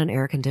pushed out an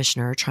air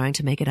conditioner trying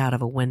to make it out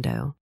of a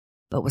window,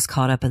 but was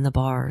caught up in the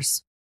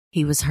bars.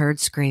 He was heard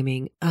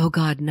screaming, "Oh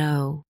God,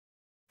 no,"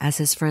 as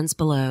his friends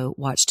below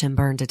watched him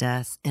burn to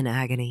death in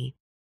agony.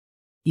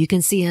 You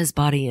can see his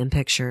body in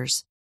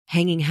pictures,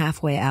 hanging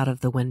halfway out of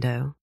the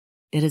window.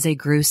 It is a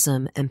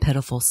gruesome and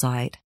pitiful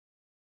sight.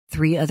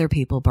 3 other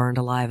people burned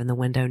alive in the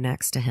window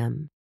next to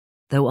him,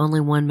 though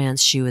only one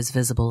man's shoe is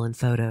visible in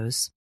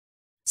photos.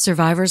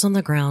 Survivors on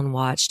the ground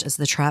watched as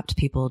the trapped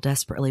people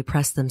desperately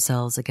pressed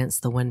themselves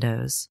against the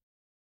windows.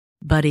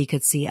 Buddy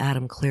could see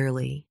Adam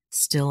clearly,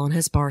 still on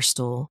his bar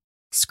stool,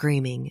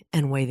 screaming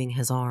and waving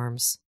his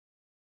arms.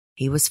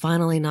 He was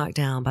finally knocked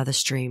down by the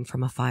stream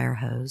from a fire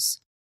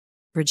hose.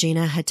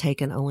 Regina had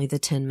taken only the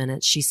 10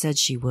 minutes she said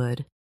she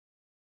would.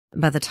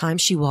 By the time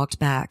she walked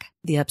back,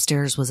 the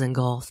upstairs was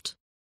engulfed.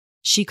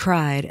 She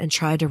cried and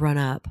tried to run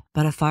up,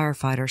 but a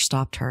firefighter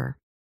stopped her.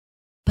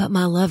 "But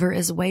my lover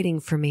is waiting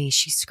for me,"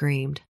 she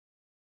screamed.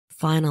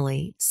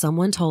 Finally,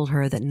 someone told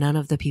her that none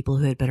of the people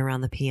who had been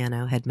around the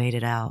piano had made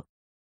it out.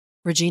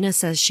 Regina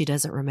says she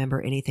doesn't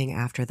remember anything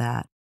after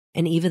that,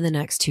 and even the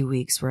next 2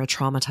 weeks were a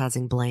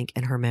traumatizing blank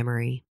in her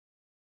memory.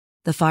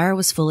 The fire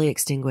was fully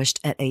extinguished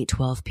at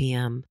 8:12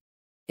 p.m.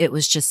 It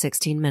was just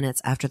 16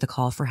 minutes after the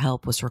call for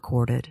help was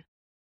recorded,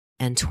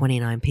 and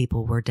 29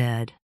 people were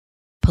dead.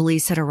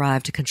 Police had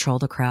arrived to control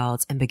the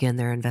crowds and begin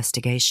their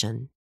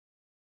investigation.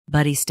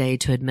 Buddy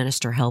stayed to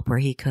administer help where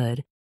he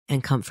could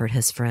and comfort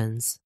his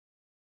friends.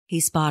 He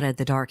spotted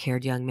the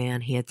dark-haired young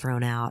man he had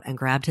thrown out and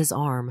grabbed his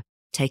arm,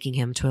 taking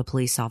him to a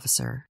police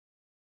officer.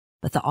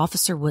 But the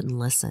officer wouldn't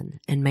listen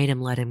and made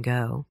him let him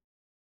go.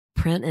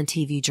 Print and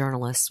TV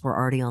journalists were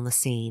already on the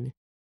scene,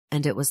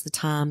 and it was the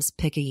Times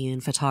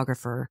Picayune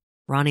photographer,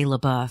 Ronnie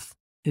LaBeouf,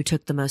 who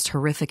took the most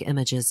horrific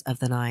images of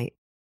the night.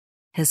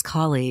 His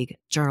colleague,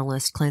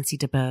 journalist Clancy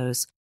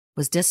DuBose,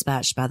 was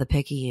dispatched by the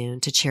Picayune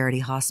to Charity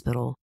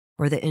Hospital,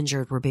 where the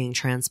injured were being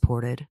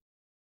transported.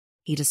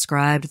 He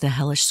described the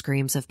hellish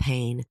screams of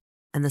pain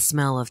and the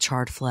smell of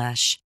charred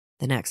flesh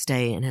the next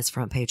day in his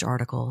front-page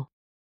article.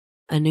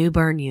 A new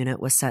burn unit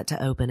was set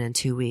to open in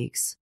 2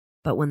 weeks,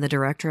 but when the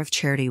director of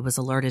charity was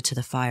alerted to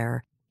the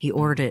fire, he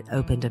ordered it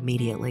opened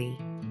immediately.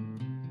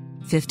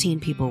 15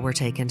 people were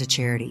taken to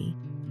charity,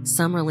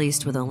 some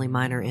released with only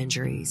minor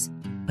injuries,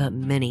 but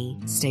many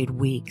stayed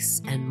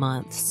weeks and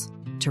months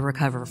to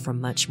recover from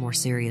much more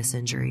serious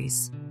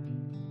injuries.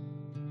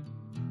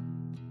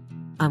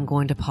 I'm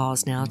going to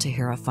pause now to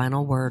hear a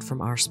final word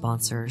from our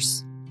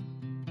sponsors.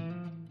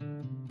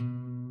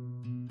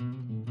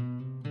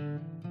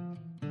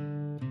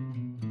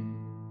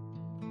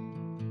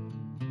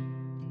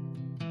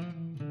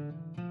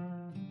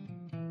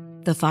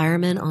 The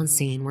firemen on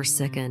scene were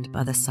sickened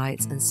by the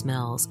sights and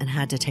smells and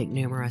had to take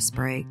numerous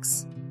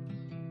breaks.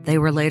 They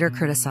were later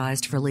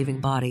criticized for leaving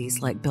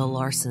bodies like Bill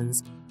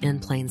Larson's in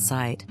plain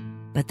sight,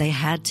 but they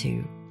had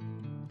to.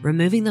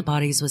 Removing the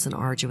bodies was an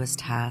arduous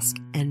task,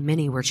 and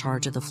many were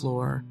charged to the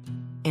floor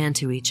and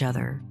to each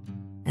other,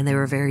 and they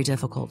were very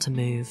difficult to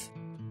move.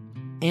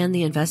 And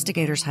the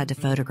investigators had to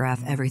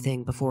photograph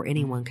everything before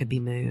anyone could be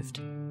moved.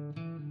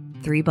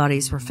 3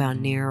 bodies were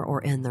found near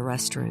or in the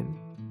restroom.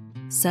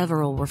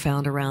 Several were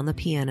found around the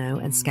piano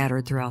and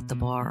scattered throughout the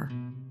bar.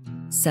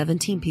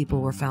 17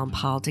 people were found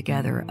piled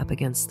together up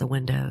against the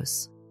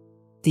windows.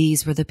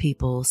 These were the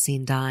people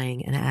seen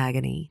dying in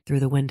agony through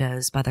the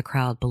windows by the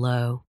crowd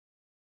below.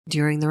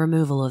 During the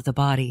removal of the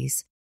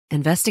bodies,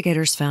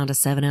 investigators found a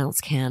 7-ounce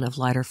can of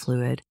lighter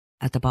fluid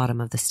at the bottom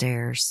of the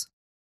stairs.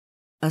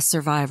 A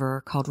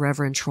survivor called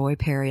Reverend Troy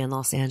Perry in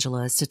Los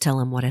Angeles to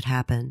tell him what had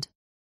happened.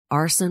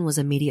 Arson was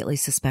immediately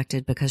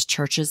suspected because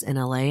churches in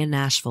LA and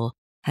Nashville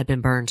had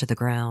been burned to the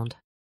ground.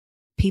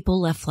 People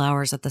left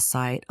flowers at the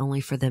site only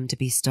for them to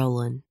be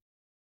stolen.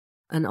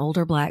 An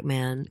older black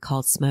man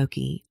called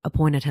Smokey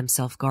appointed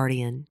himself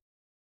guardian.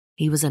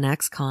 He was an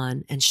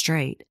ex-con and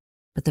straight,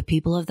 but the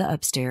people of the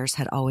UpStairs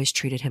had always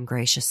treated him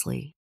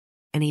graciously,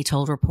 and he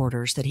told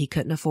reporters that he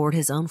couldn't afford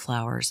his own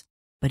flowers,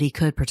 but he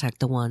could protect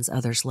the ones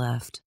others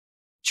left.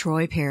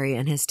 Troy Perry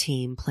and his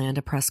team planned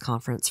a press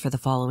conference for the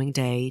following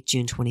day,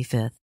 June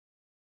 25th.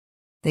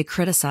 They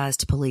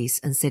criticized police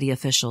and city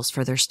officials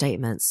for their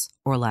statements,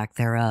 or lack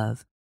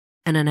thereof,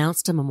 and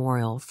announced a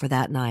memorial for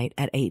that night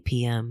at 8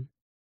 p.m.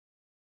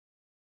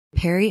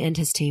 Perry and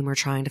his team were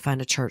trying to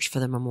find a church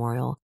for the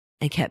memorial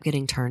and kept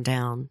getting turned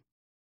down.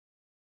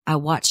 I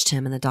watched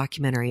him in the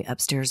documentary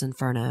UpStairs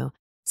Inferno,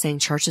 saying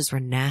churches were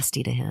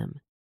nasty to him.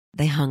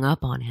 They hung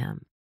up on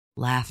him,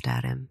 laughed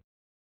at him.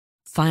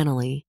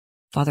 Finally,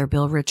 Father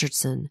Bill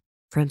Richardson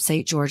from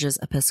St. George's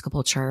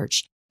Episcopal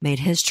Church made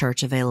his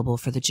church available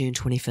for the June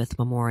 25th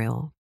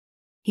memorial.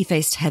 He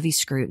faced heavy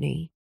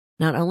scrutiny,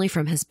 not only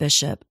from his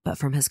bishop, but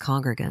from his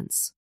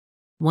congregants.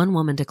 One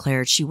woman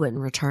declared she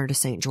wouldn't return to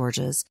St.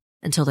 George's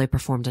until they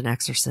performed an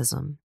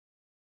exorcism.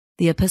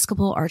 The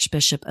Episcopal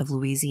Archbishop of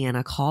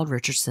Louisiana called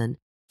Richardson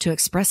to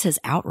express his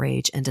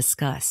outrage and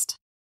disgust.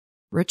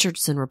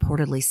 Richardson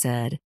reportedly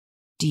said,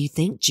 "Do you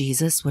think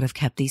Jesus would have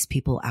kept these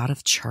people out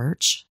of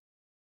church?"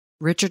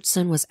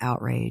 Richardson was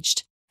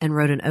outraged and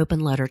wrote an open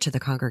letter to the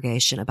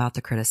congregation about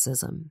the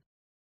criticism.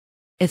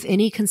 If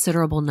any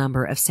considerable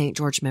number of St.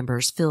 George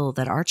members feel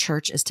that our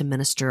church is to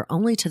minister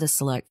only to the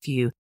select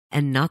few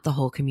and not the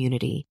whole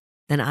community,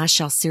 then I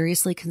shall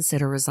seriously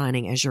consider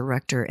resigning as your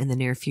rector in the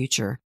near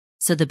future,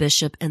 so the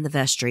bishop and the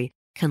vestry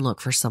can look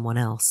for someone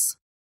else.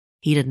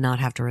 He did not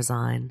have to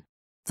resign.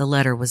 The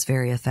letter was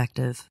very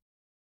effective.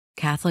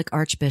 Catholic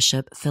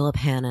Archbishop Philip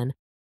Hannon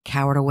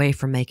cowered away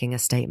from making a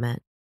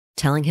statement,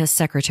 telling his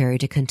secretary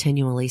to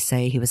continually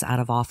say he was out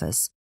of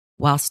office,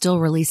 while still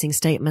releasing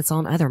statements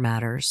on other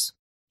matters.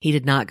 He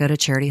did not go to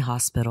Charity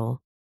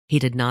Hospital. He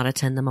did not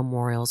attend the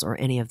memorials or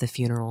any of the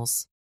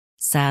funerals.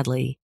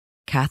 Sadly,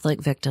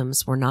 Catholic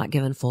victims were not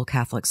given full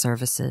Catholic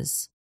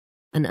services.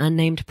 An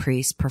unnamed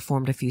priest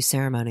performed a few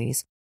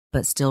ceremonies,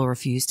 but still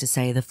refused to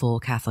say the full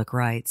Catholic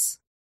rites.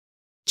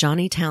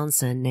 Johnny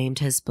Townsend named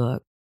his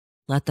book,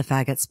 Let the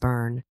Faggots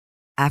Burn,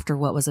 after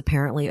what was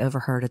apparently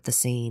overheard at the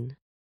scene.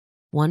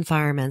 One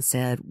fireman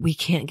said, "We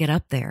can't get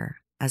up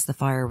there," as the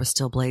fire was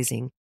still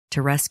blazing,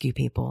 to rescue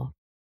people.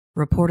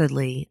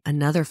 Reportedly,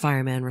 another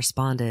fireman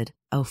responded,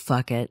 "Oh,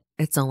 fuck it,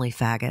 it's only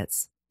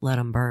faggots. Let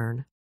 'em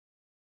burn."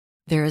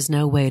 There is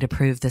no way to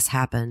prove this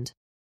happened.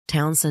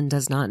 Townsend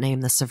does not name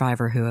the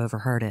survivor who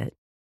overheard it.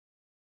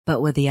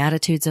 But with the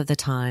attitudes of the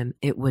time,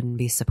 it wouldn't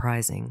be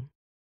surprising.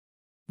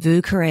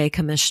 Vieux Carré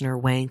Commissioner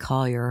Wayne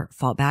Collier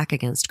fought back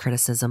against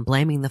criticism,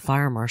 blaming the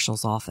fire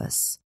marshal's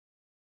office.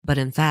 But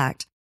in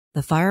fact,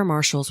 the fire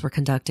marshals were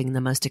conducting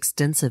the most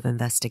extensive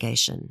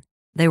investigation.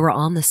 They were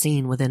on the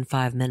scene within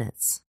 5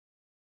 minutes.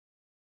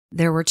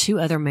 There were 2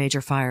 other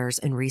major fires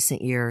in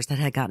recent years that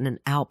had gotten an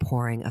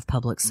outpouring of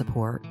public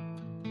support.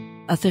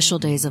 Official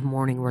days of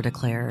mourning were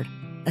declared,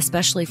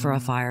 especially for a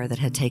fire that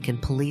had taken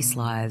police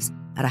lives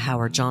at a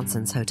Howard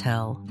Johnson's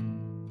hotel.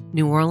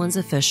 New Orleans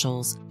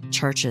officials,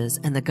 churches,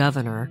 and the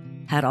governor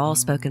had all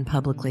spoken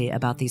publicly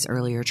about these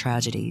earlier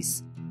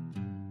tragedies.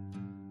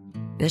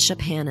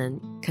 Bishop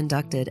Hannon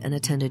conducted and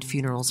attended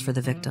funerals for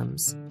the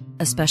victims,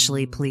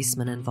 especially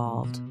policemen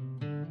involved.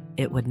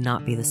 It would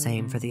not be the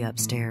same for the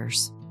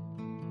UpStairs.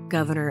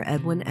 Governor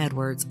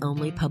Delery-Edwards'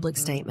 only public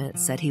statement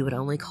said he would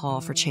only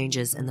call for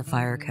changes in the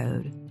fire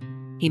code.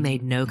 He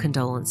made no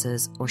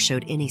condolences or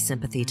showed any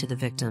sympathy to the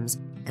victims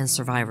and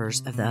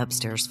survivors of the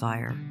UpStairs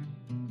fire.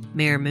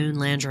 Mayor Moon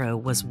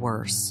Landrieu was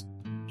worse.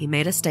 He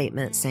made a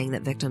statement saying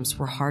that victims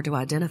were hard to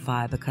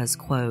identify because,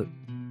 quote,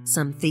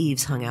 some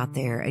thieves hung out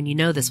there and you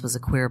know this was a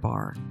queer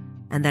bar,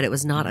 and that it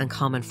was not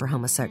uncommon for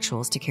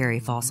homosexuals to carry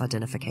false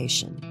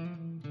identification.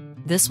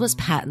 This was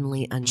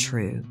patently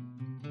untrue.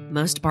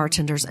 Most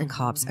bartenders and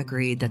cops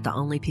agreed that the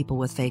only people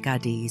with fake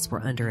IDs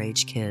were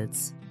underage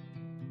kids.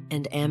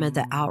 And amid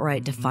the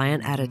outright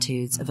defiant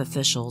attitudes of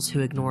officials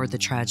who ignored the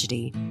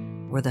tragedy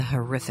were the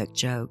horrific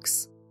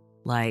jokes,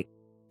 like,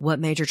 what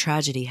major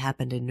tragedy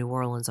happened in New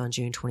Orleans on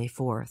June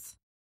 24th?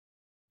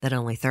 That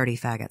only 30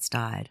 faggots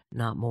died,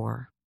 not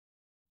more.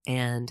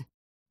 And,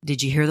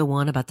 did you hear the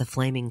one about the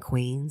flaming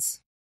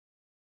queens?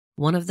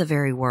 One of the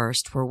very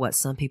worst were what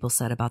some people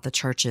said about the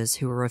churches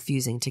who were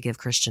refusing to give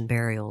Christian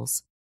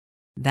burials.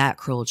 That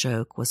cruel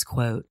joke was,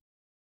 quote,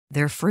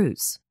 they're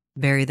fruits,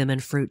 bury them in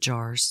fruit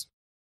jars.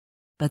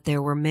 But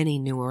there were many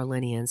New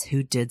Orleanians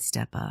who did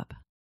step up.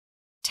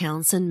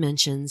 Townsend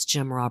mentions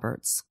Jim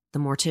Roberts, the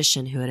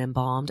mortician who had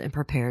embalmed and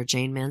prepared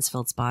Jane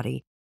Mansfield's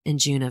body in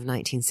June of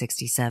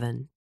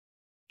 1967.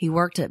 He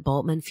worked at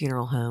Bultman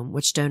Funeral Home,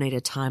 which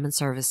donated time and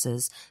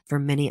services for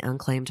many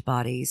unclaimed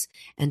bodies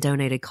and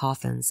donated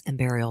coffins and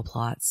burial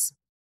plots.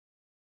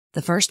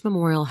 The first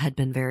memorial had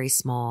been very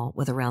small,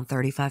 with around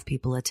 35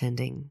 people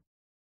attending.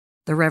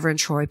 The Reverend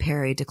Troy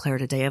Perry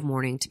declared a day of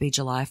mourning to be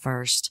July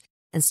 1st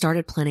and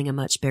started planning a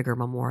much bigger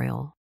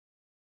memorial.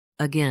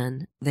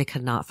 Again, they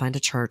could not find a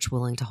church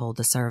willing to hold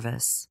the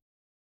service.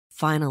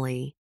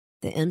 Finally,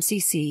 the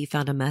MCC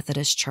found a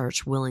Methodist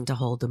church willing to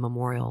hold the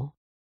memorial.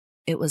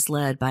 It was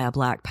led by a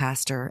black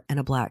pastor and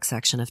a black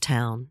section of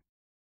town.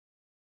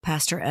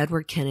 Pastor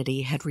Edward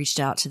Kennedy had reached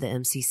out to the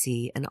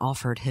MCC and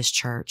offered his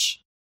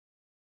church.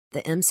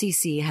 The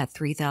MCC had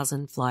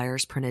 3,000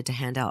 flyers printed to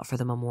hand out for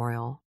the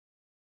memorial.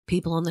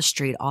 People on the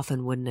street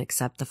often wouldn't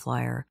accept the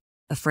flyer,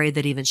 afraid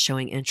that even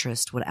showing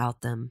interest would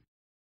out them.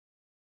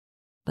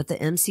 But the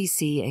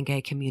MCC and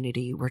gay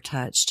community were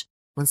touched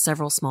when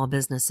several small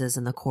businesses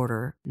in the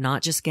quarter,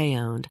 not just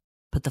gay-owned,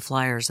 put the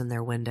flyers in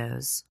their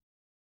windows.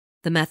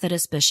 The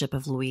Methodist Bishop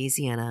of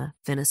Louisiana,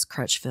 Finis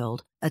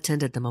Crutchfield,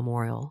 attended the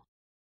memorial,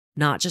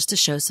 not just to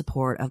show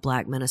support of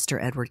black minister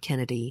Edward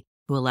Kennedy,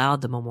 who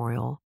allowed the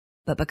memorial,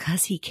 but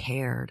because he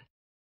cared.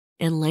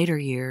 In later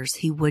years,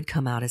 he would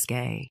come out as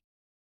gay.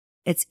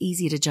 It's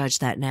easy to judge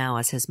that now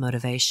as his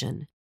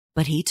motivation,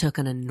 but he took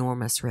an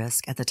enormous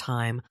risk at the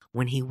time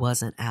when he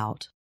wasn't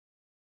out.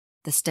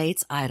 The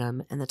States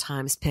Item and the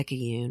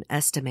Times-Picayune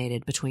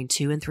estimated between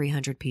 200 and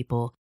 300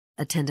 people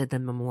attended the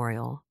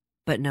memorial,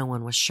 but no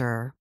one was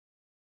sure.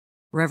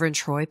 Reverend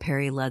Troy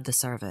Perry led the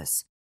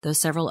service, though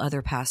several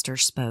other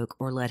pastors spoke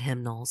or led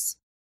hymnals.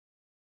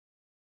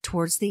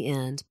 Towards the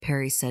end,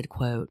 Perry said,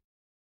 quote,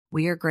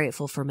 we are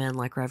grateful for men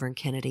like Reverend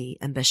Kennedy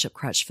and Bishop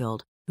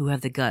Crutchfield who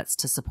have the guts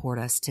to support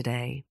us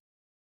today.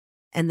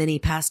 And then he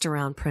passed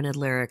around printed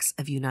lyrics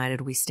of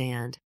United We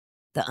Stand,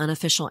 the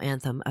unofficial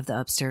anthem of the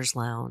UpStairs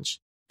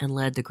Lounge, and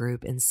led the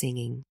group in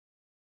singing.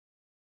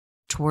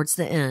 Towards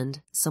the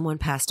end, someone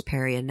passed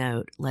Perry a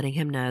note letting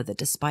him know that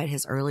despite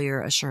his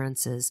earlier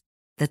assurances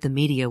that the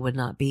media would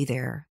not be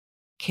there,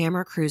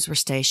 camera crews were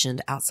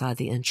stationed outside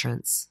the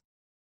entrance.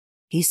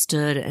 He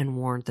stood and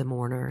warned the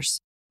mourners,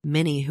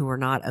 many who were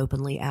not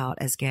openly out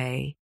as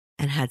gay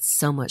and had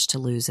so much to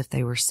lose if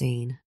they were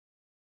seen.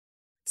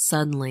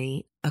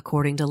 Suddenly,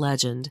 according to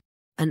legend,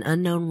 an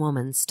unknown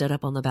woman stood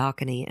up on the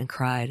balcony and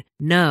cried,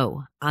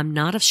 no, I'm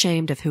not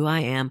ashamed of who I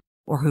am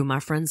or who my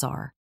friends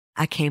are.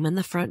 I came in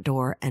the front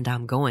door and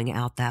I'm going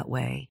out that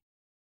way.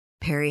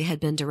 Perry had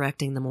been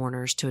directing the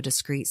mourners to a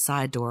discreet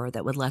side door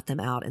that would let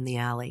them out in the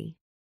alley.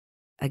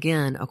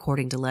 Again,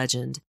 according to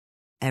legend,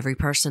 every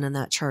person in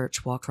that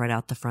church walked right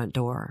out the front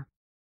door.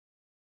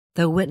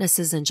 Though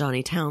witnesses in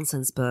Johnny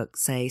Townsend's book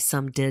say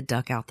some did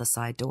duck out the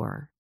side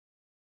door.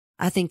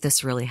 I think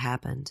this really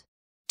happened.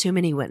 Too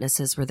many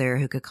witnesses were there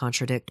who could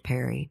contradict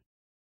Perry.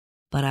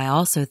 But I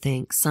also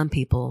think some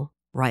people,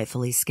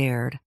 rightfully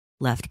scared,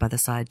 left by the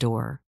side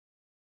door.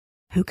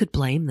 Who could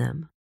blame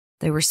them?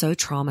 They were so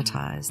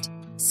traumatized,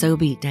 so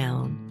beat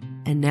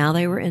down, and now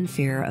they were in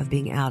fear of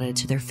being outed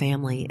to their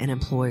family and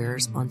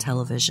employers on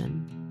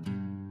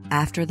television.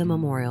 After the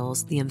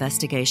memorials, the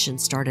investigation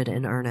started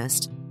in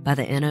earnest by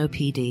the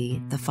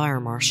NOPD, the fire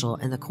marshal,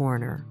 and the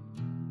coroner.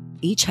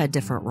 Each had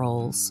different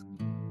roles.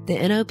 The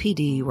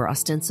NOPD were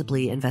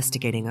ostensibly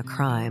investigating a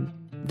crime,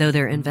 though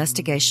their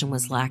investigation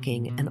was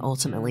lacking and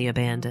ultimately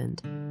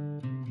abandoned.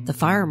 The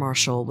fire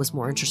marshal was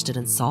more interested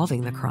in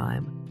solving the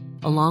crime,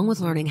 along with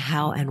learning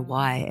how and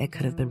why it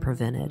could have been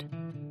prevented,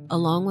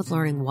 along with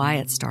learning why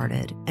it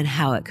started and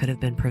how it could have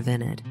been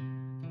prevented.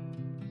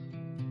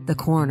 The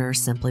coroner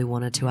simply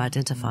wanted to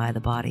identify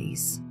the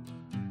bodies.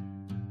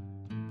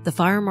 The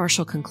fire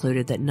marshal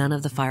concluded that none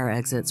of the fire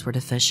exits were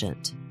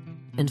deficient.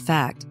 In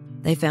fact,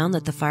 they found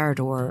that the fire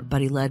door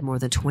Buddy led more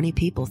than 20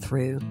 people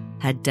through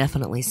had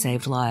definitely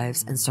saved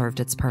lives and served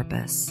its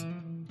purpose.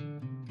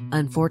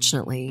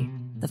 Unfortunately,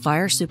 the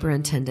fire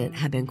superintendent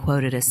had been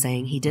quoted as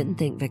saying he didn't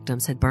think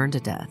victims had burned to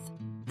death,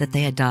 that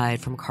they had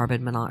died from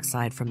carbon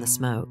monoxide from the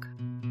smoke.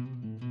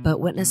 But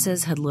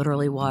witnesses had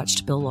literally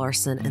watched Bill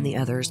Arson and the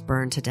others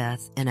burn to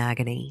death in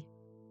agony.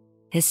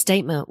 His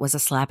statement was a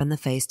slap in the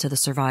face to the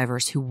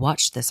survivors who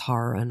watched this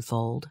horror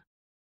unfold.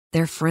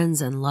 Their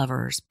friends and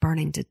lovers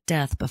burning to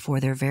death before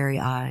their very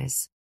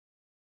eyes.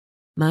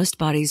 Most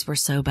bodies were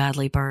so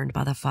badly burned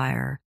by the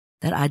fire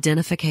that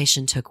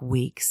identification took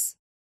weeks.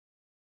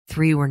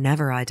 3 were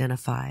never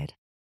identified.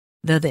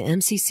 Though the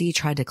MCC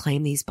tried to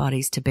claim these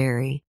bodies to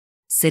bury,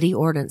 city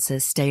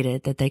ordinances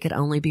stated that they could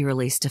only be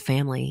released to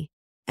family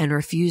and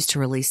refused to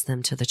release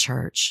them to the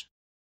church.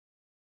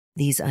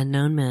 These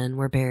unknown men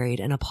were buried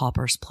in a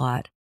pauper's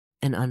plot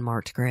in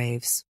unmarked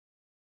graves.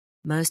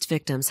 Most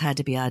victims had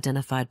to be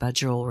identified by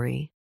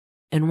jewelry.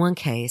 In one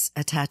case,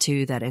 a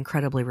tattoo that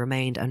incredibly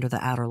remained under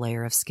the outer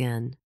layer of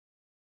skin.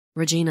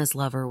 Regina's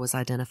lover was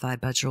identified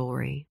by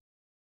jewelry.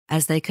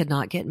 As they could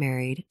not get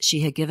married, she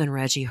had given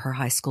Reggie her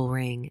high school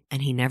ring,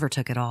 and he never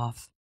took it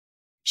off.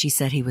 She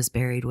said he was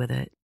buried with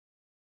it.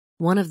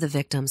 One of the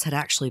victims had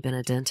actually been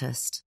a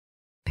dentist.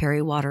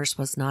 Perry Waters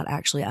was not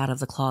actually out of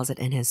the closet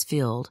in his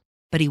field,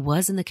 but he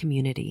was in the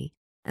community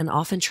and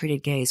often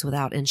treated gays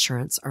without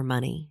insurance or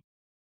money.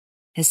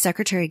 His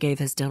secretary gave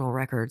his dental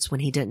records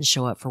when he didn't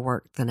show up for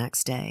work the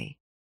next day,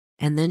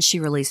 and then she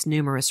released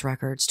numerous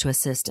records to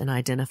assist in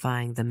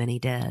identifying the many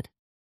dead.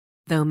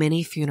 Though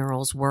many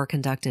funerals were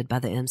conducted by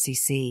the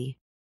MCC,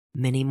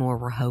 many more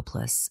were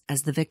hopeless,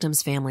 as the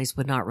victims' families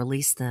would not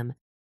release them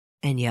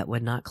and yet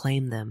would not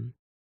claim them.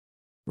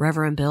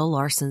 Reverend Bill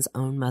Larson's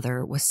own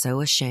mother was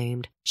so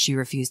ashamed she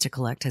refused to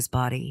collect his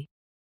body,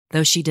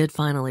 though she did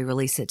finally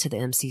release it to the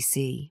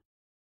MCC,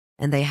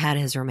 and they had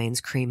his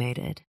remains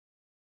cremated.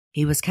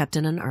 He was kept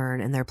in an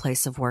urn in their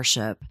place of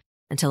worship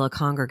until a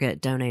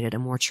congregant donated a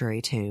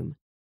mortuary tomb,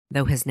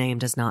 though his name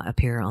does not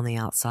appear on the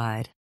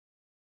outside.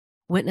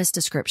 Witness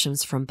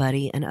descriptions from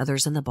Buddy and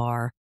others in the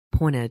bar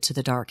pointed to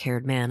the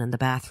dark-haired man in the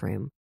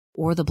bathroom,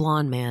 or the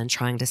blonde man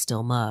trying to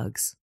steal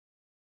mugs.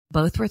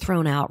 Both were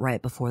thrown out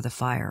right before the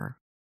fire.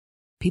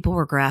 People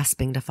were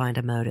grasping to find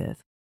a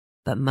motive,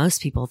 but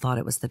most people thought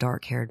it was the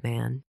dark-haired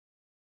man.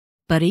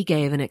 Buddy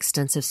gave an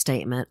extensive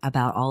statement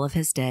about all of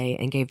his day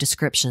and gave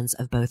descriptions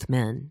of both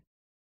men.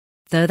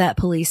 Though that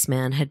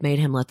policeman had made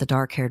him let the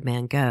dark-haired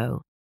man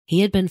go,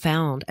 he had been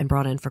found and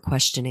brought in for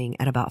questioning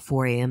at about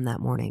 4 a.m.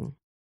 that morning.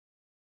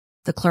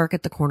 The clerk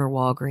at the corner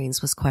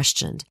Walgreens was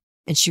questioned,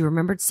 and she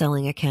remembered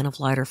selling a can of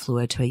lighter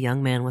fluid to a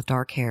young man with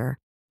dark hair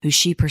who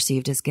she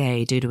perceived as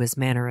gay due to his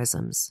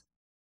mannerisms.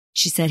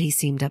 She said he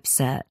seemed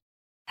upset,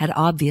 had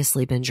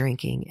obviously been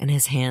drinking, and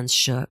his hands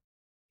shook.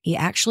 He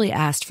actually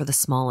asked for the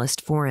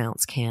smallest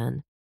 4-ounce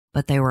can,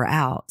 but they were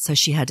out, so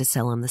she had to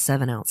sell him the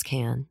 7-ounce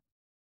can.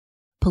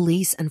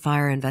 Police and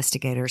fire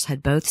investigators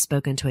had both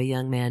spoken to a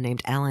young man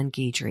named Alan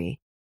Guidry,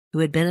 who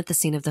had been at the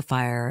scene of the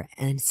fire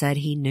and said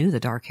he knew the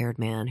dark-haired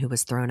man who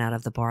was thrown out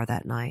of the bar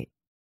that night.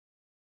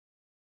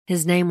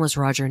 His name was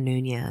Roger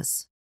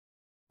Nunez.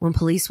 When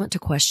police went to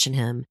question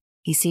him,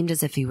 he seemed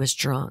as if he was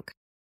drunk,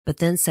 but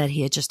then said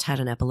he had just had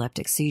an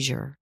epileptic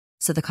seizure,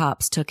 so the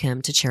cops took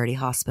him to Charity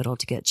Hospital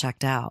to get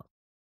checked out.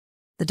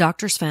 The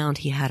doctors found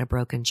he had a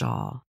broken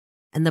jaw,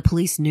 and the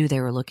police knew they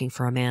were looking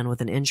for a man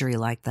with an injury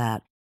like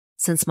that,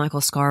 since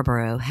Michael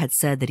Scarborough had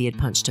said that he had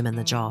punched him in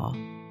the jaw.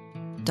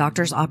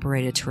 Doctors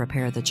operated to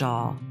repair the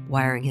jaw,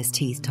 wiring his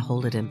teeth to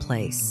hold it in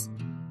place.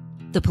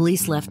 The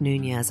police left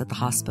Nunez at the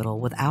hospital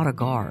without a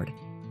guard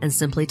and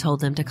simply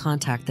told them to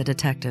contact the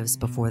detectives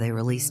before they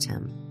released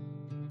him.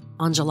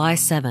 On July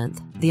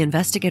 7th, the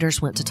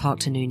investigators went to talk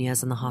to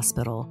Nunez in the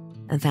hospital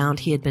and found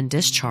he had been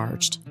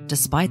discharged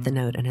despite the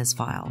note in his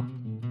file.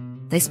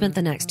 They spent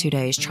the next 2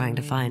 days trying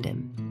to find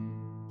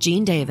him.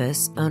 Gene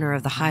Davis, owner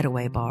of the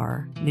Hideaway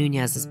Bar,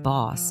 Nunez's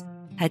boss,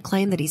 had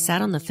claimed that he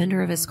sat on the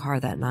fender of his car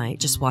that night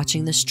just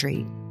watching the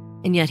street,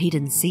 and yet he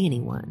didn't see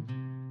anyone.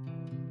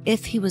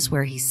 If he was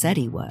where he said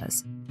he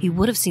was, he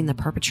would have seen the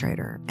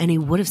perpetrator, and he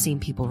would have seen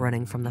people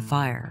running from the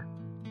fire.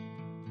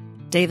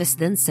 Davis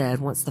then said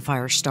once the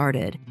fire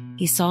started,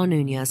 he saw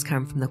Nunez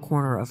come from the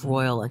corner of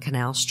Royal and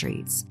Canal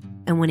Streets,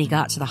 and when he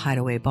got to the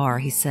Hideaway Bar,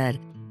 he said,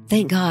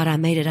 "Thank God I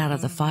made it out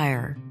of the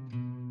fire,"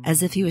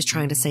 as if he was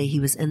trying to say he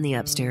was in the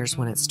upstairs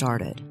when it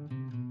started.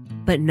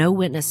 But no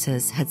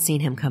witnesses had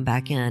seen him come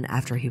back in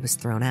after he was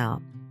thrown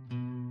out.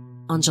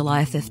 On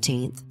July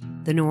 15th,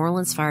 the New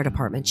Orleans Fire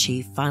Department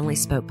chief finally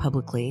spoke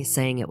publicly,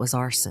 saying it was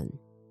arson.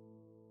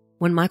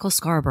 When Michael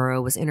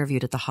Scarborough was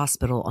interviewed at the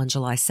hospital on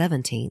July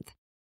 17th,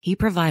 he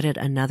provided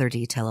another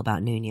detail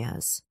about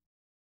Nunez.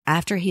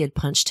 After he had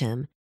punched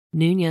him,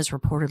 Nunez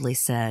reportedly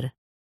said,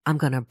 "I'm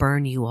going to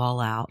burn you all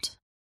out."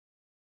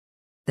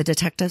 The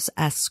detectives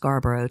asked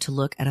Scarborough to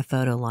look at a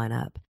photo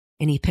lineup,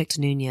 and he picked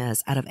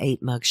Nunez out of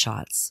 8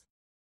 mugshots.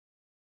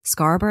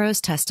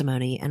 Scarborough's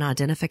testimony and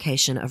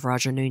identification of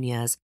Roger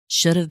Nunez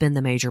should have been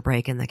the major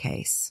break in the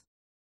case.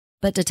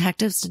 But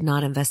detectives did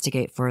not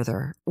investigate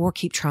further or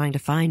keep trying to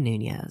find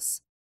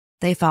Nunez.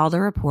 They filed a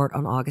report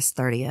on August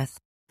 30th,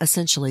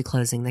 essentially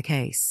closing the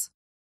case.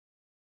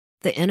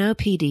 The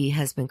NOPD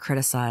has been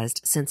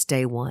criticized since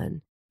day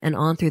one and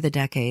on through the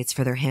decades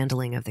for their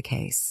handling of the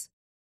case.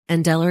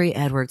 And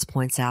Delery-Edwards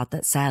points out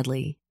that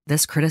sadly,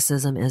 this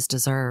criticism is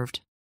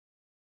deserved.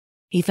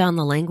 He found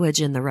the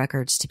language in the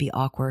records to be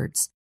awkward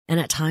and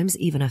at times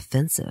even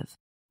offensive,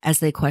 as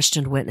they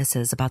questioned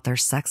witnesses about their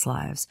sex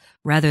lives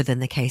rather than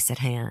the case at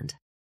hand.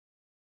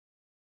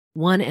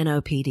 One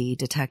NOPD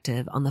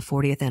detective on the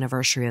 40th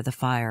anniversary of the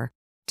fire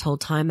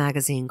told Time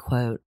magazine,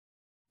 quote,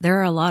 "There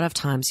are a lot of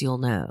times you'll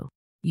know.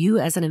 You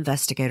as an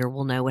investigator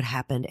will know what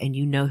happened and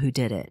you know who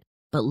did it,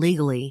 but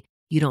legally,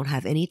 you don't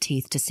have any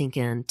teeth to sink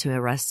in to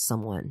arrest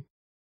someone.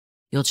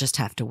 You'll just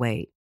have to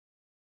wait.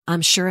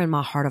 I'm sure in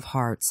my heart of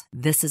hearts,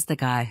 this is the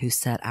guy who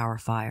set our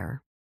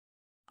fire."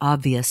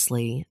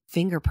 Obviously,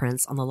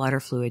 fingerprints on the lighter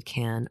fluid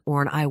can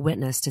or an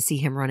eyewitness to see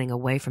him running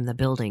away from the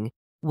building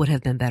would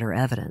have been better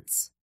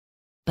evidence.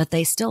 But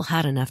they still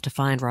had enough to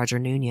find Roger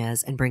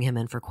Nunez and bring him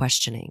in for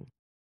questioning.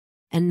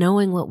 And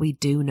knowing what we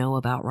do know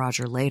about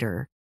Roger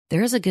later,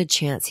 there is a good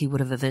chance he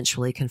would have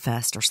eventually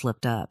confessed or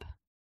slipped up.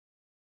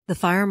 The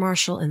fire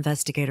marshal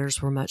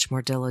investigators were much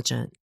more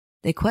diligent.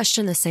 They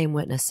questioned the same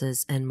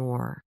witnesses and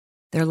more.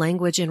 Their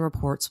language in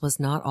reports was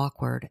not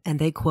awkward, and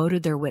they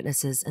quoted their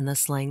witnesses in the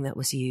slang that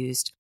was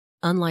used,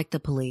 unlike the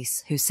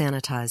police who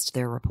sanitized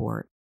their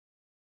report.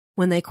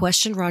 When they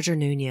questioned Roger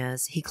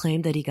Nunez, he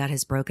claimed that he got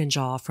his broken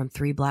jaw from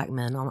 3 black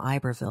men on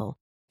Iberville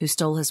who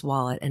stole his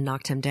wallet and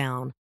knocked him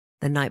down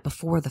the night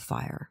before the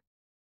fire.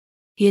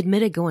 He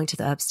admitted going to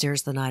the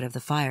upstairs the night of the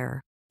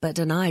fire, but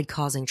denied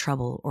causing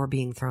trouble or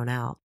being thrown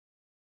out.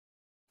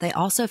 They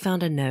also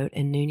found a note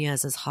in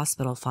Nunez's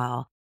hospital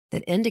file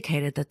that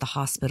indicated that the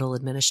hospital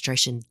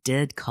administration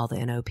did call the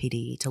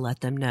NOPD to let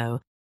them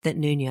know that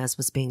Nunez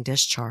was being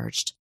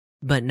discharged,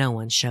 but no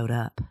one showed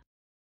up.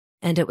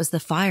 And it was the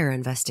fire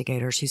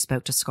investigators who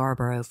spoke to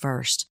Scarborough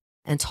first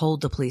and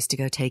told the police to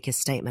go take his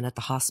statement at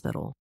the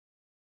hospital.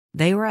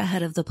 They were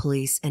ahead of the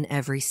police in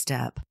every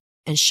step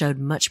and showed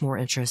much more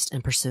interest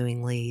in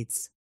pursuing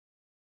leads.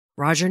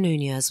 Roger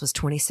Nunez was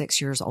 26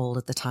 years old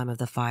at the time of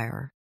the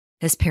fire.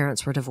 His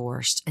parents were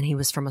divorced, and he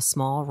was from a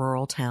small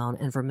rural town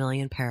in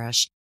Vermilion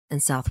Parish in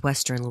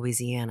southwestern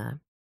Louisiana.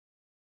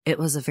 It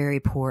was a very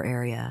poor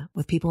area,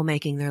 with people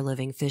making their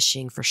living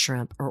fishing for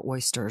shrimp or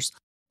oysters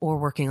or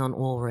working on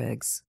oil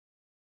rigs.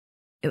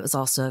 It was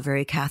also a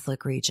very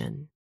Catholic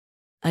region.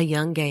 A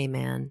young gay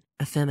man,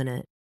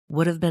 effeminate,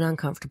 would have been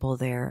uncomfortable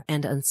there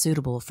and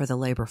unsuitable for the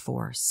labor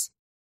force.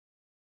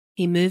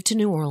 He moved to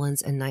New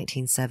Orleans in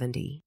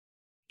 1970.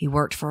 He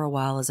worked for a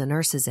while as a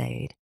nurse's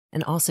aide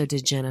and also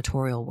did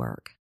janitorial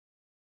work.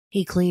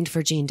 He cleaned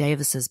for Gene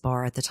Davis's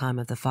bar at the time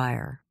of the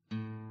fire.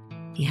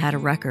 He had a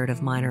record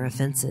of minor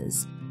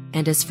offenses,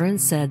 and his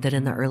friends said that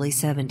in the early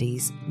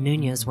 70s,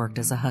 Nunez worked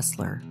as a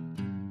hustler.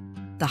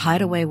 The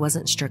Hideaway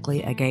wasn't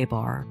strictly a gay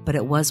bar, but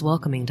it was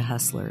welcoming to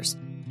hustlers,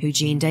 who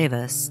Gene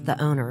Davis, the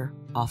owner,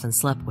 often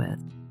slept with.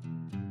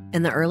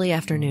 In the early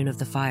afternoon of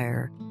the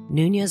fire,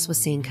 Nunez was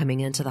seen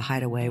coming into the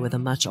Hideaway with a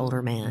much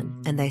older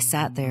man, and they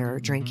sat there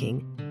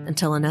drinking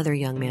until another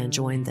young man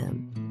joined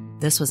them.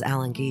 This was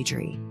Alan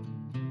Guidry.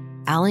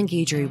 Alan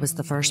Guidry was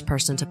the first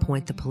person to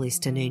point the police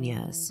to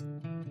Nunez.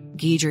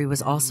 Guidry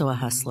was also a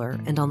hustler,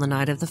 and on the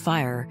night of the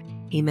fire,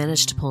 he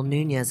managed to pull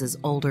Nunez's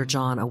older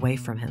John away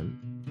from him.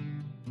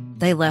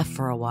 They left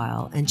for a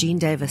while, and Gene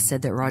Davis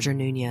said that Roger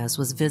Nunez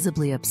was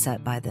visibly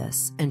upset by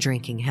this and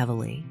drinking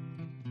heavily.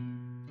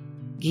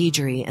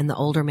 Guidry and the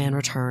older man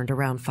returned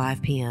around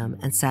 5 p.m.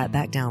 and sat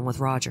back down with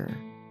Roger.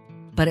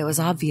 But it was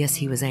obvious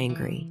he was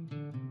angry.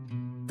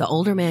 The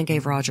older man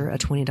gave Roger a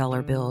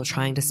 $20 bill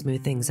trying to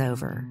smooth things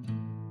over.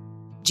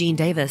 Gene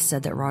Davis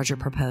said that Roger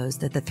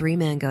proposed that the 3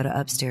 men go to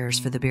upstairs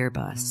for the beer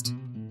bust.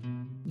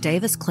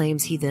 Davis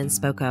claims he then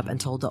spoke up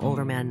and told the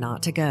older man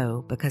not to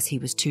go because he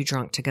was too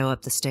drunk to go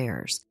up the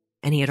stairs,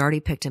 and he had already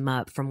picked him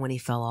up from when he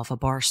fell off a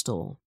bar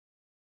stool.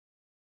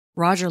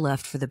 Roger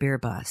left for the beer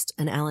bust,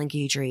 and Alan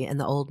Guidry and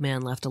the old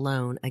man left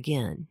alone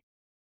again.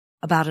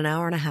 About an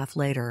hour and a half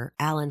later,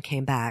 Alan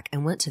came back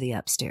and went to the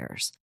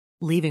upstairs,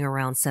 leaving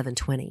around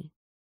 7:20.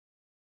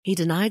 He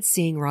denied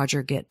seeing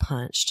Roger get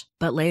punched,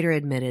 but later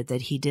admitted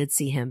that he did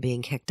see him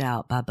being kicked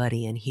out by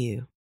Buddy and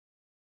Hugh.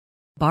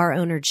 Bar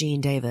owner Gene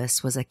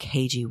Davis was a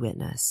cagey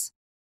witness.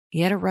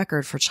 He had a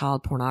record for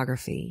child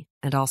pornography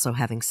and also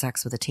having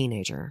sex with a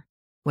teenager,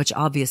 which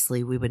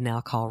obviously we would now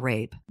call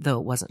rape, though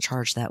it wasn't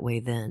charged that way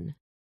then.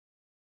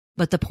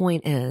 But the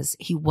point is,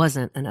 he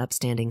wasn't an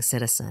upstanding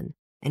citizen,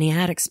 and he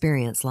had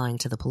experience lying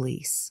to the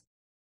police.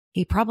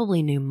 He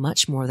probably knew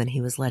much more than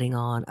he was letting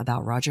on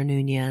about Roger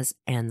Nunez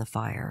and the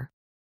fire.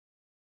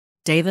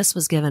 Davis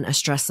was given a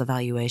stress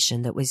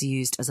evaluation that was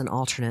used as an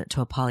alternate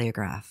to a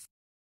polygraph.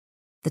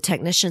 The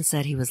technician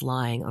said he was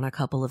lying on a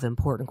couple of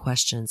important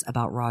questions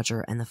about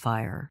Roger and the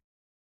fire.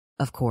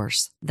 Of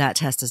course, that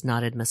test is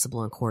not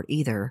admissible in court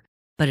either,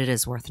 but it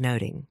is worth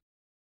noting.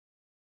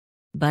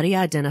 Buddy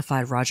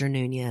identified Roger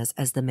Nunez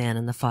as the man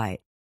in the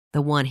fight,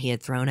 the one he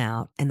had thrown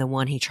out and the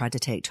one he tried to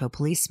take to a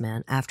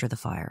policeman after the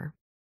fire.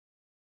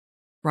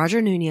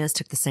 Roger Nunez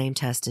took the same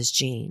test as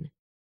Jean,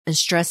 and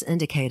stress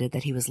indicated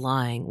that he was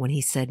lying when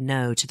he said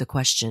no to the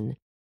question,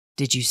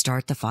 "Did you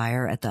start the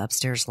fire at the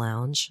upstairs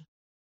lounge?"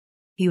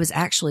 He was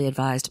actually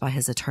advised by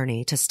his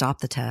attorney to stop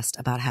the test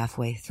about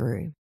halfway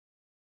through.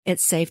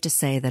 It's safe to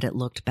say that it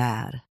looked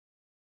bad.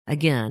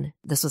 Again,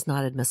 this was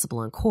not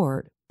admissible in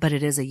court, but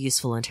it is a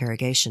useful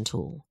interrogation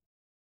tool.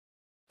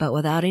 But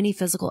without any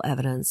physical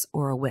evidence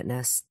or a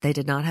witness, they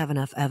did not have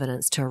enough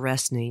evidence to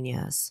arrest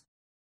Nunez.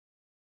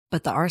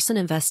 But the arson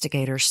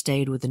investigators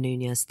stayed with the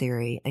Nunez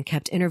theory and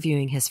kept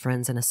interviewing his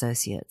friends and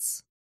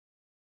associates.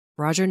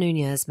 Roger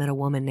Nunez met a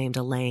woman named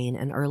Elaine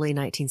in early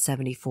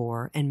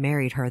 1974 and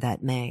married her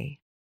that May.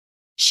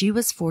 She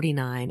was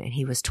 49 and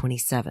he was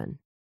 27.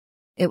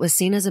 It was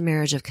seen as a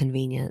marriage of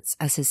convenience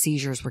as his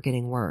seizures were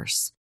getting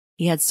worse.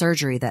 He had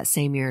surgery that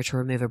same year to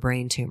remove a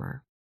brain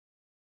tumor.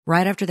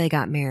 Right after they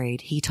got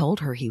married, he told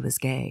her he was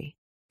gay,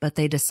 but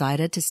they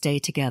decided to stay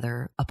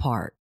together,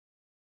 apart.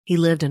 He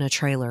lived in a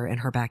trailer in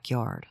her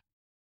backyard.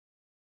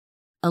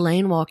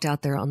 Elaine walked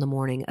out there on the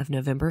morning of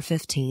November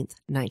 15,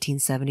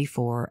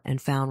 1974,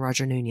 and found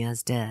Roger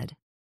Nunez dead.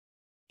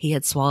 He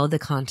had swallowed the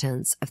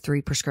contents of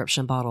 3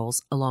 prescription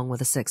bottles along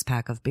with a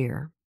 6-pack of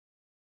beer.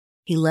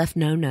 He left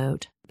no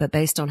note, but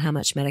based on how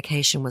much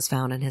medication was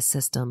found in his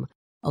system,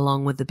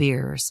 along with the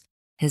beers,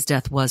 his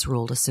death was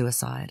ruled a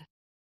suicide.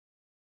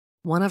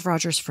 One of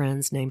Roger's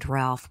friends named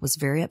Ralph was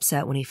very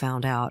upset when he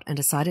found out and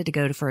decided to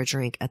go for a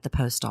drink at the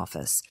post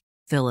office,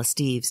 Phil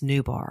Steve's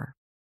new bar.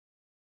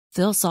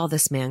 Phil saw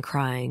this man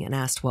crying and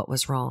asked what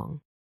was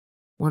wrong.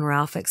 When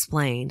Ralph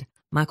explained,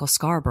 Michael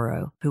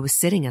Scarborough, who was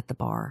sitting at the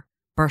bar,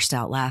 burst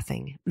out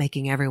laughing,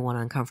 making everyone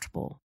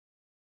uncomfortable.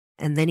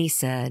 And then he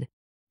said,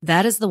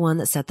 "That is the one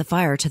that set the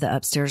fire to the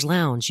upstairs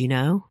lounge, you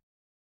know?"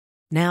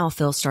 Now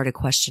Phil started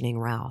questioning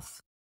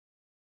Ralph,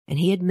 and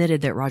he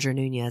admitted that Roger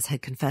Nunez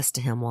had confessed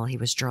to him while he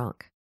was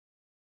drunk.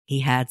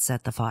 He had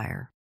set the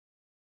fire.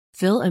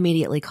 Phil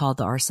immediately called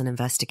the arson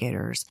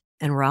investigators,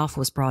 and Ralph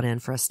was brought in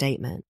for a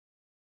statement.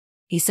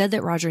 He said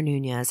that Roger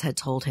Nunez had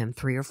told him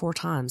 3 or 4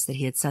 times that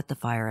he had set the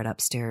fire at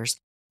upstairs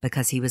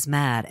because he was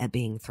mad at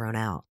being thrown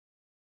out.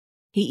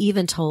 He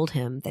even told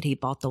him that he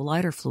bought the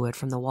lighter fluid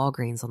from the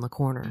Walgreens on the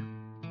corner.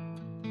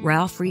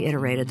 Ralph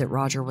reiterated that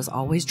Roger was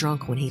always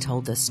drunk when he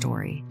told this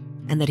story,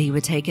 and that he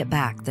would take it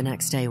back the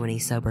next day when he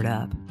sobered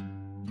up.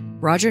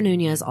 Roger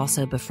Nunez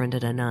also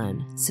befriended a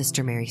nun,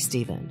 Sister Mary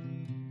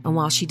Stephen, and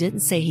while she didn't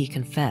say he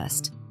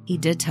confessed, he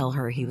did tell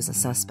her he was a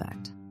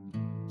suspect.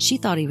 She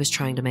thought he was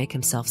trying to make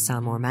himself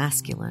sound more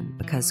masculine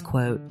because,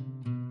 quote,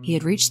 he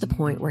had reached the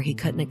point where he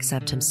couldn't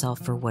accept himself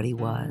for what he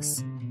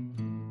was.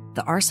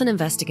 The arson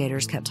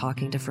investigators kept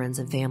talking to friends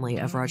and family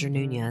of Roger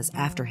Nunez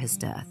after his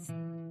death,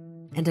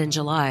 and in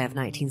July of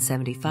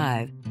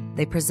 1975,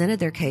 they presented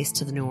their case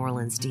to the New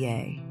Orleans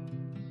DA.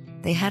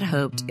 They had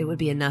hoped it would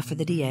be enough for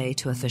the DA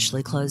to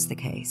officially close the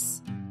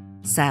case.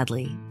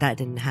 Sadly, that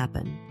didn't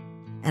happen,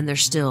 and there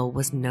still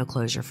was no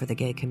closure for the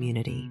gay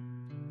community.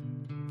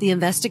 The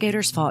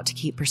investigators fought to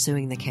keep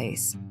pursuing the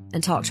case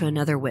and talked to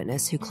another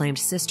witness who claimed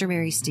Sister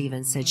Mary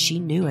Stephen said she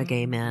knew a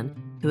gay man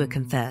who had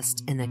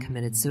confessed and then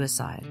committed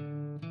suicide.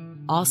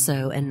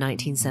 Also, in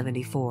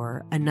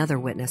 1974, another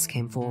witness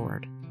came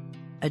forward.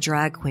 A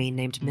drag queen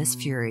named Miss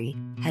Fury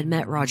had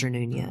met Roger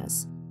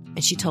Nunez,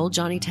 and she told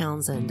Johnny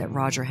Townsend that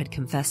Roger had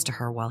confessed to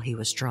her while he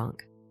was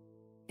drunk.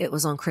 It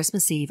was on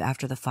Christmas Eve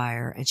after the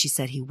fire, and she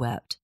said he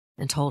wept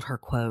and told her,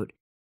 quote,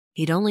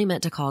 he'd only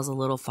meant to cause a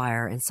little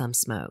fire and some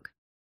smoke.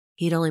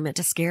 He'd only meant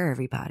to scare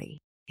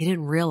everybody. He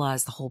didn't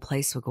realize the whole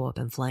place would go up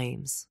in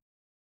flames.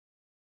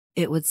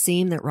 It would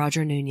seem that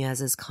Roger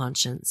Nunez's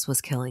conscience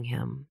was killing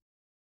him.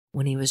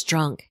 When he was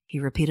drunk, he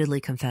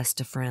repeatedly confessed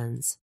to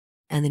friends,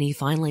 and then he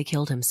finally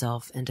killed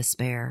himself in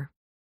despair.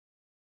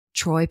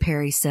 Troy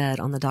Perry said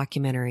on the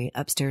documentary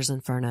Upstairs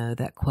Inferno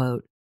that,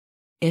 quote,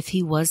 if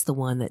he was the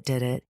one that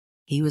did it,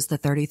 he was the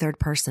 33rd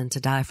person to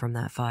die from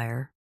that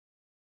fire.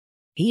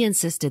 He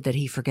insisted that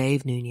he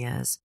forgave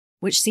Nunez,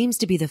 which seems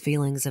to be the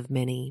feelings of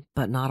many,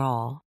 but not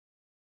all.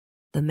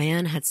 The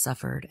man had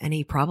suffered, and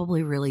he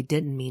probably really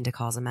didn't mean to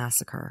cause a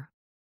massacre.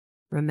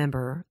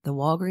 Remember, the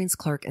Walgreens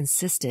clerk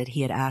insisted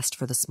he had asked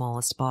for the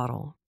smallest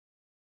bottle.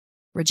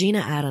 Regina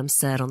Adams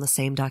said on the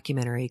same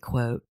documentary,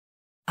 quote,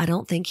 I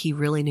don't think he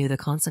really knew the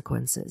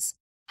consequences,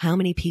 how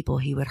many people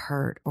he would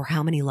hurt or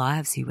how many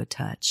lives he would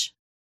touch.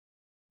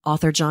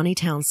 Author Johnny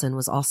Townsend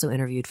was also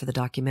interviewed for the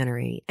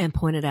documentary and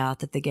pointed out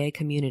that the gay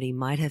community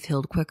might have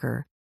healed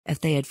quicker if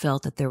they had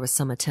felt that there was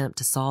some attempt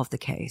to solve the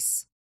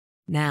case.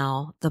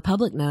 Now, the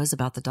public knows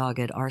about the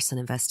dogged arson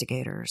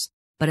investigators,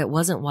 but it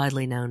wasn't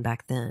widely known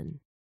back then.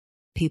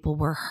 People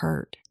were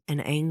hurt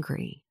and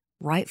angry,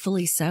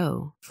 rightfully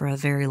so, for a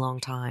very long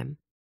time.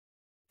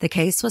 The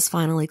case was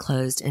finally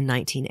closed in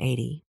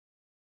 1980.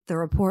 The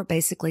report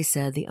basically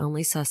said the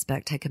only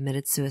suspect had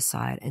committed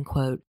suicide and,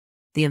 quote,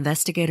 the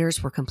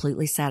investigators were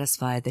completely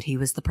satisfied that he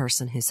was the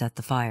person who set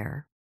the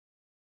fire.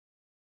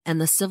 And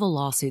the civil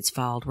lawsuits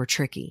filed were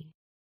tricky.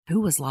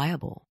 Who was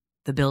liable?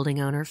 The building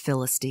owner,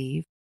 Phyllis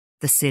Steve,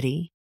 the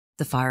city,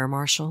 the fire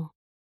marshal?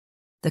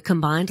 The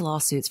combined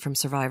lawsuits from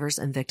survivors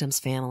and victims'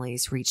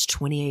 families reached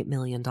 $28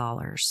 million.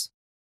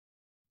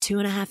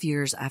 2.5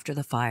 years after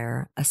the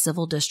fire, a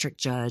civil district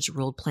judge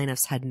ruled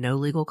plaintiffs had no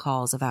legal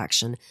cause of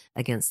action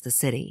against the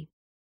city.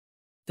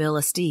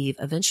 Phyllis Steve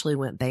eventually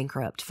went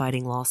bankrupt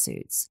fighting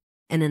lawsuits,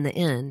 and in the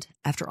end,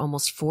 after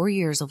almost 4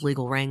 years of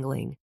legal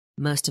wrangling,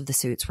 most of the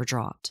suits were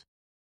dropped.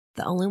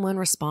 The only one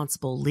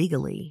responsible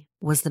legally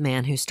was the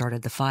man who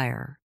started the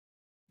fire.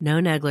 No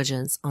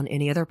negligence on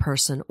any other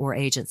person or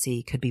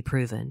agency could be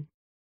proven.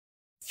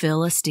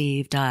 Phyllis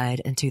Steve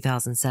died in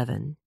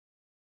 2007.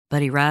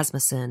 Buddy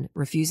Rasmussen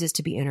refuses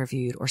to be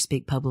interviewed or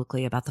speak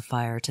publicly about the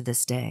fire to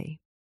this day.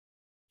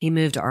 He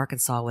moved to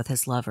Arkansas with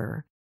his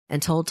lover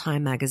and told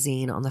Time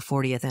magazine on the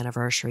 40th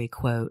anniversary,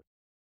 quote,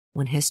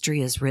 "When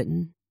history is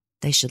written,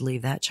 they should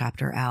leave that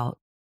chapter out."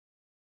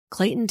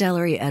 Clayton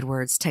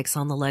Delery-Edwards takes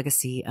on the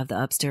legacy of the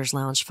UpStairs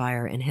lounge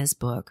fire in his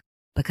book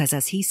because,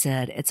 as he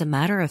said, it's a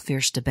matter of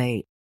fierce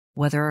debate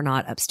whether or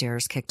not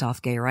UpStairs kicked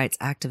off gay rights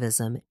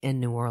activism in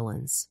New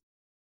Orleans.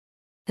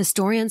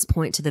 Historians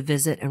point to the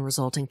visit and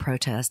resulting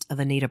protest of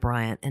Anita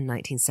Bryant in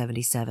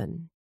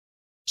 1977.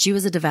 She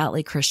was a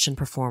devoutly Christian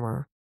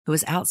performer who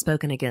was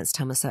outspoken against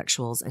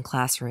homosexuals in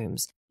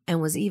classrooms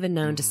and was even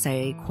known to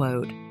say,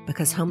 quote,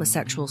 "Because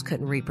homosexuals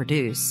couldn't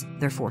reproduce,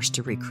 they're forced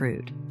to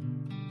recruit."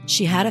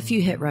 She had a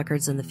few hit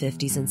records in the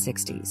 50s and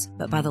 60s,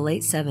 but by the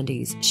late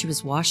 70s, she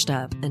was washed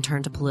up and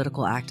turned to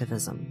political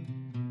activism.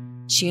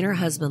 She and her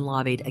husband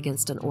lobbied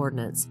against an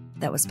ordinance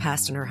that was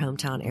passed in her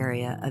hometown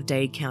area of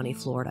Dade County,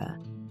 Florida,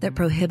 that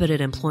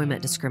prohibited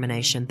employment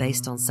discrimination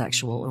based on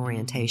sexual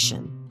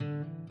orientation.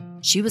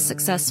 She was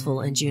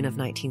successful in June of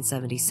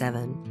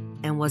 1977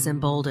 and was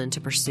emboldened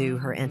to pursue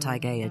her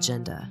anti-gay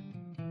agenda.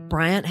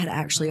 Bryant had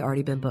actually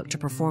already been booked to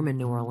perform in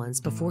New Orleans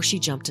before she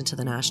jumped into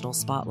the national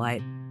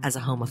spotlight as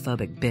a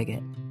homophobic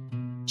bigot.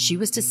 She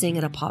was to sing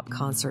at a pop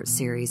concert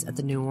series at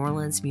the New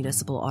Orleans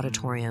Municipal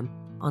Auditorium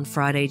on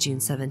Friday, June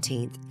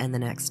 17th, and the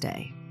next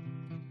day.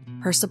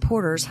 Her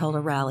supporters held a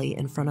rally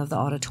in front of the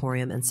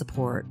auditorium in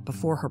support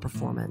before her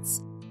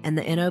performance, and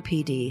the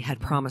NOPD had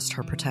promised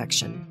her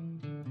protection.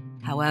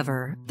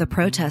 However, the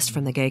protest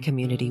from the gay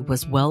community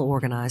was well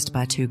organized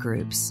by two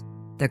groups,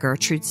 the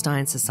Gertrude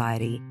Stein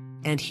Society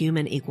and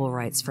Human Equal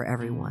Rights for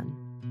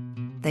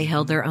Everyone. They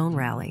held their own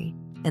rally,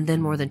 and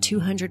then more than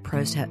 200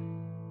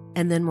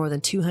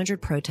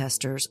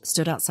 protesters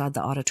stood outside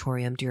the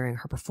auditorium during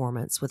her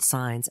performance with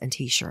signs and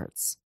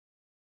T-shirts.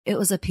 It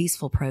was a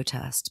peaceful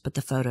protest, but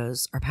the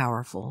photos are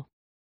powerful.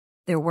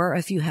 There were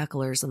a few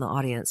hecklers in the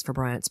audience for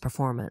Bryant's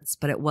performance,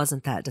 but it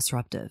wasn't that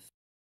disruptive.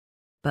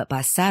 But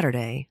by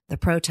Saturday, the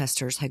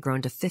protesters had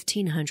grown to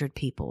 1,500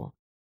 people,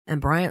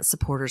 and Bryant's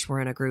supporters were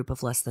in a group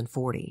of less than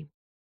 40.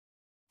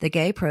 The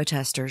gay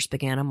protesters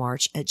began a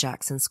march at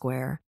Jackson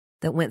Square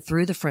that went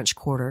through the French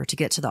Quarter to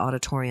get to the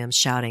auditorium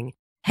shouting,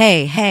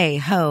 "Hey, hey,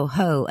 ho,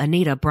 ho,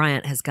 Anita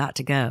Bryant has got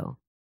to go."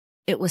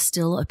 It was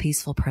still a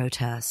peaceful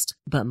protest,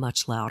 but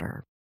much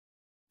louder.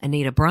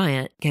 Anita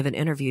Bryant gave an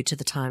interview to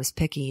the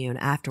Times-Picayune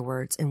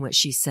afterwards in which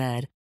she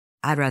said,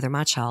 "I'd rather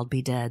my child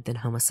be dead than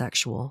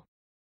homosexual."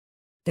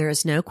 There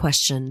is no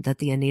question that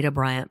the Anita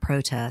Bryant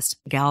protest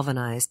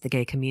galvanized the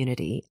gay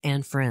community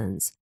and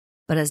friends,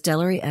 but as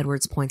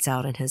Delery-Edwards points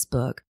out in his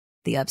book,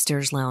 The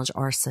UpStairs Lounge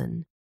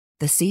Arson,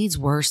 the seeds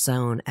were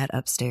sown at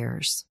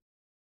UpStairs.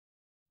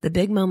 The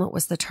big moment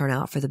was the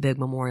turnout for the big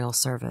memorial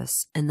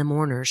service and the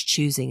mourners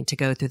choosing to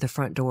go through the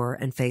front door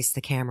and face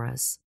the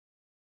cameras.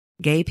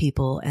 Gay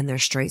people and their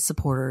straight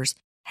supporters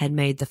had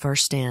made the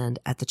first stand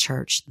at the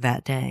church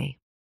that day.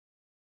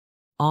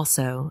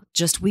 Also,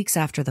 just weeks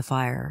after the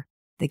fire,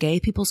 the Gay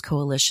People's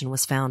Coalition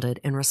was founded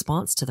in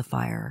response to the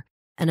fire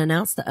and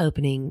announced the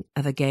opening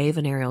of a gay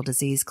venereal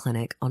disease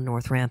clinic on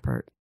North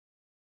Rampart.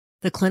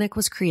 The clinic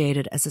was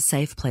created as a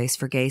safe place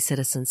for gay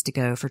citizens to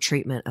go for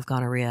treatment of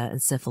gonorrhea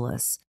and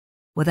syphilis,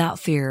 without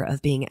fear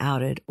of being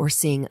outed or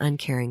seeing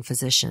uncaring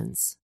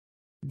physicians.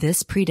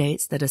 This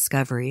predates the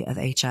discovery of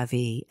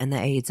HIV and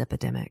the AIDS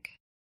epidemic.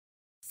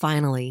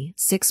 Finally,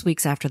 6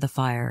 weeks after the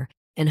fire,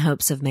 in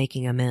hopes of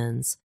making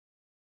amends,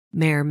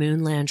 Mayor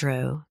Moon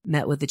Landreau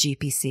met with the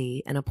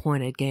GPC and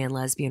appointed gay and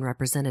lesbian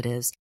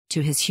representatives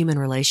to his Human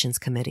Relations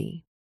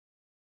Committee.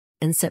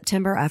 In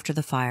September after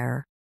the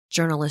fire,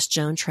 journalist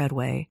Joan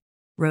Treadway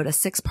wrote a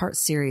 6-part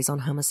series on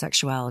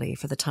homosexuality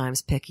for the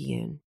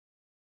Times-Picayune.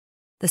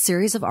 The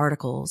series of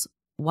articles,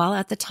 while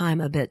at the time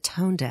a bit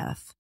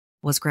tone-deaf,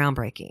 was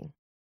groundbreaking.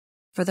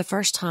 For the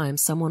first time,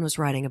 someone was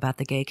writing about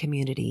the gay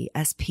community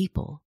as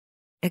people,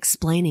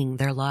 explaining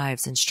their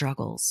lives and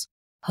struggles,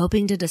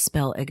 hoping to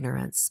dispel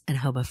ignorance and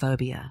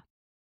homophobia.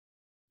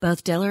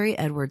 Both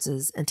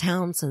Delery-Edwards's and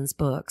Townsend's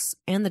books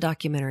and the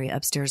documentary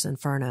UpStairs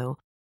Inferno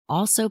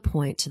also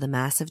point to the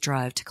massive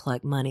drive to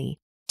collect money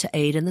to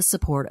aid in the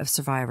support of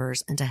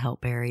survivors and to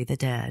help bury the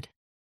dead.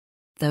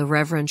 Though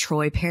Reverend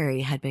Troy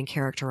Perry had been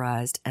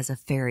characterized as a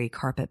fairy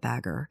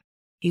carpetbagger,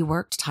 he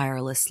worked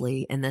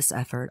tirelessly in this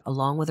effort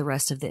along with the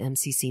rest of the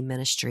MCC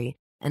ministry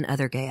and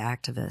other gay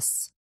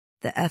activists.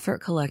 The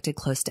effort collected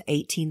close to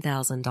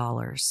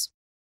 $18,000.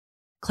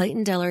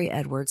 Clayton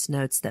Delery-Edwards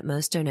notes that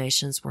most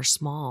donations were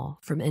small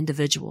from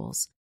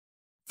individuals.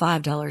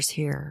 $5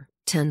 here,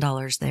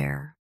 $10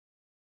 there.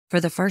 For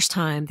the first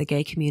time, the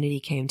gay community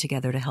came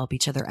together to help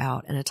each other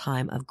out in a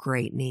time of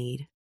great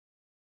need.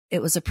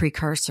 It was a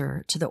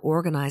precursor to the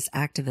organized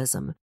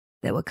activism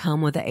that would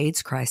come with the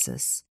AIDS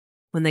crisis,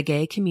 when the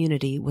gay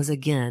community was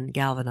again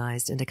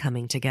galvanized into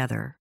coming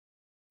together.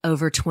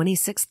 Over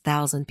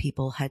 26,000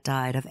 people had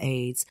died of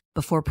AIDS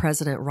before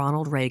President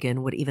Ronald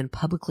Reagan would even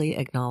publicly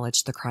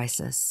acknowledge the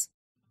crisis.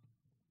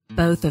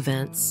 Both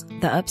events,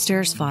 the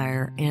UpStairs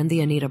fire and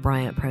the Anita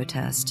Bryant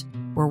protest,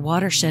 were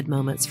watershed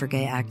moments for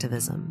gay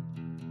activism.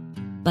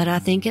 But I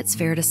think it's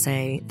fair to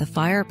say the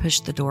fire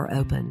pushed the door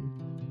open,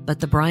 but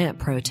the Bryant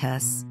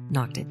protests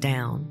knocked it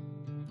down.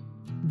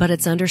 But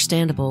it's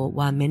understandable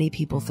why many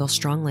people feel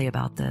strongly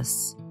about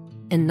this.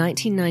 In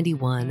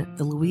 1991,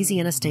 the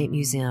Louisiana State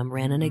Museum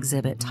ran an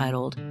exhibit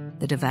titled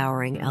The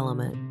Devouring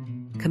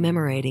Element,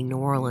 commemorating New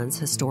Orleans'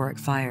 historic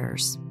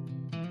fires.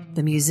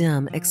 The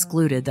museum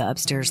excluded the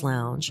UpStairs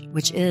Lounge,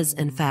 which is,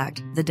 in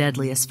fact, the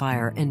deadliest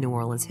fire in New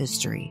Orleans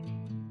history.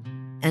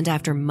 And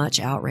after much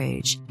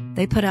outrage,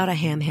 they put out a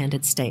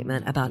ham-handed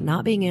statement about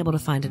not being able to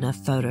find enough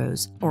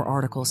photos or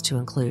articles to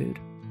include.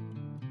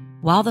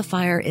 While the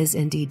fire is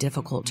indeed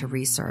difficult to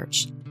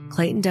research,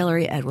 Clayton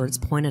Delery-Edwards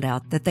pointed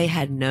out that they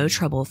had no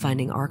trouble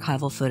finding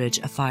archival footage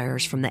of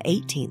fires from the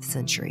 18th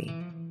century.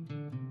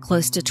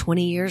 Close to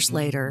 20 years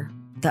later,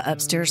 the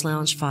UpStairs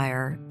Lounge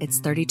fire, its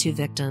 32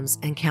 victims,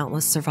 and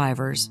countless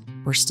survivors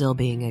were still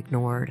being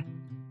ignored.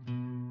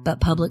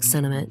 But public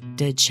sentiment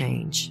did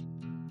change.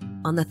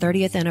 On the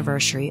 30th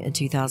anniversary in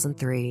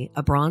 2003,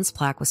 a bronze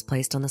plaque was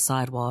placed on the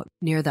sidewalk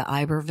near the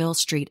Iberville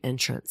Street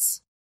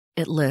entrance.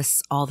 It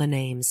lists all the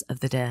names of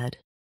the dead.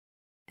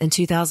 In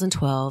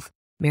 2012,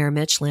 Mayor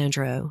Mitch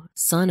Landrieu,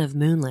 son of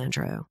Moon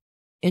Landrieu,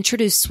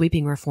 introduced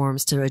sweeping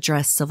reforms to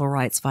address civil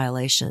rights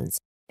violations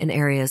in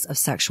areas of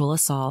sexual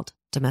assault,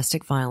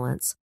 domestic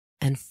violence,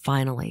 and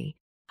finally,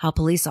 how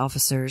police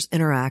officers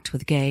interact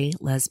with gay,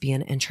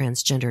 lesbian, and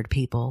transgendered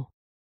people.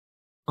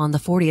 On the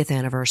 40th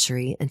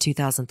anniversary in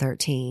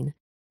 2013,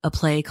 a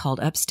play called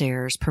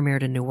UpStairs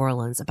premiered in New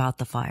Orleans about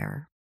the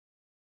fire.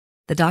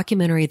 The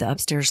documentary The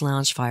UpStairs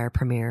Lounge Fire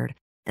premiered,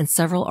 and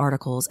several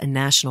articles and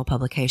national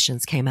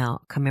publications came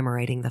out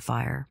commemorating the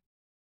fire.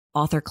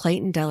 Author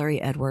Clayton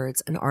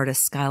Delery-Edwards and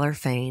artist Skylar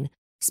Fain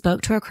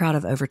spoke to a crowd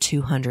of over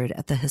 200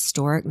 at the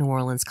historic New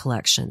Orleans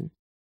Collection,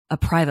 a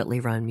privately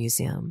run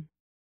museum.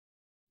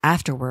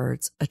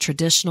 Afterwards, a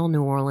traditional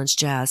New Orleans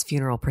jazz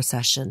funeral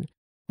procession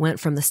went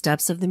from the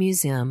steps of the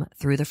museum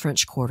through the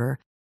French Quarter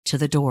to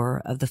the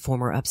door of the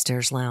former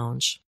UpStairs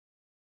Lounge.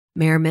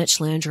 Mayor Mitch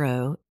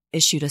Landrieu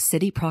issued a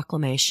city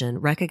proclamation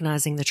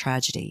recognizing the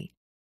tragedy,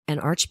 and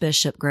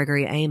Archbishop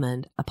Gregory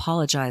Amond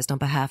apologized on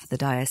behalf of the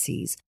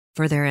diocese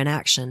for their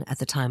inaction at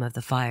the time of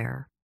the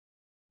fire.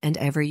 And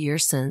every year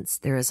since,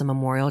 there is a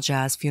memorial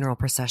jazz funeral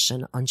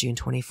procession on June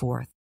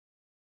 24th.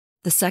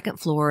 The second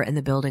floor in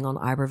the building on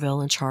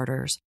Iberville and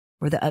Charters,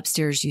 where the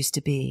UpStairs used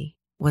to be,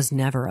 was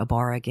never a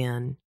bar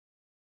again.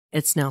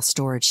 It's now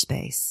storage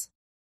space.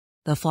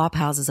 The flop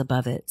houses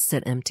above it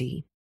sit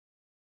empty.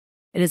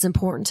 It is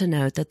important to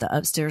note that the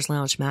UpStairs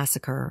Lounge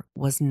massacre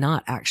was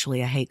not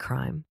actually a hate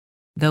crime,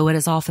 though it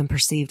is often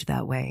perceived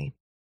that way.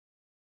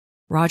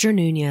 Roger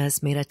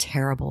Nunez made a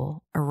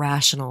terrible,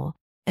 irrational,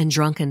 and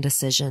drunken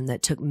decision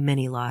that took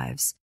many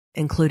lives,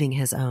 including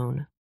his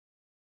own.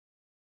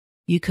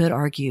 You could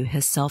argue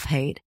his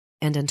self-hate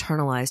and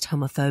internalized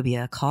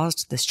homophobia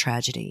caused this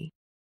tragedy,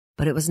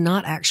 but it was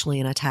not actually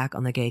an attack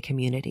on the gay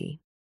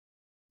community.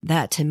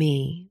 That, to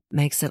me,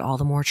 makes it all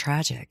the more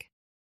tragic.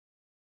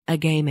 A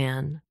gay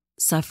man,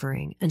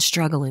 suffering and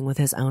struggling with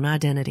his own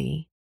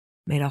identity,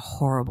 made a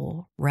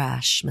horrible,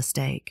 rash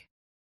mistake.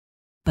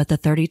 But the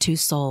 32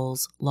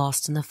 souls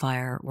lost in the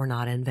fire were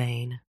not in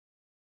vain.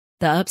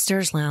 The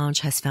UpStairs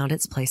Lounge has found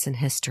its place in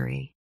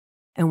history,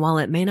 and while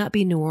it may not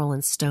be New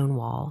Orleans'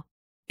 Stonewall,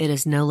 it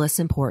is no less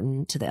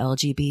important to the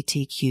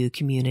LGBTQ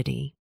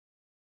community.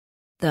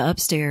 The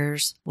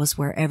UpStairs was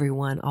where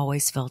everyone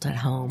always felt at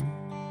home,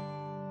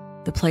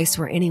 the place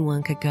where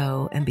anyone could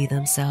go and be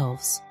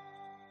themselves.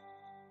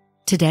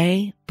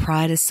 Today,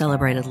 pride is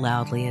celebrated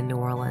loudly in New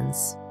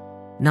Orleans,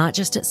 not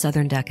just at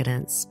Southern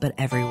Decadence, but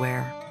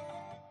everywhere.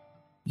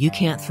 You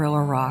can't throw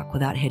a rock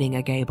without hitting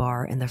a gay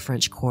bar in the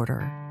French Quarter,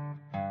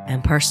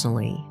 and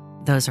personally,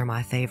 those are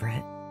my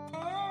favorite.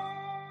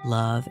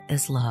 Love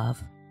is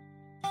love.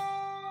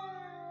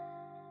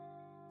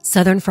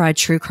 Southern Fried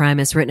True Crime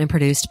is written and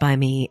produced by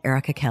me,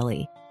 Erica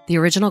Kelley. The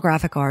original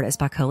graphic art is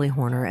by Coley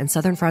Horner, and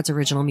Southern Fried's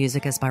original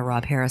music is by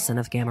Rob Harrison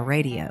of Gamma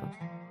Radio.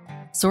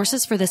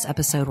 Sources for this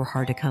episode were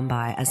hard to come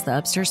by, as the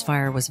UpStairs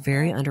fire was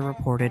very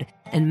underreported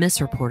and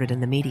misreported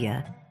in the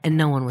media, and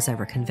no one was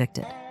ever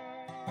convicted.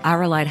 I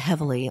relied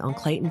heavily on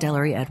Clayton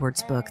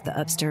Delery-Edwards' book, The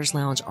UpStairs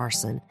Lounge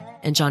Arson,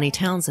 and Johnny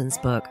Townsend's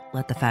book,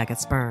 Let the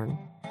Faggots Burn.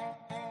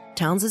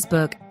 Townsend's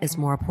book is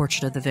more a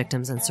portrait of the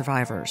victims and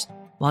survivors,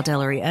 while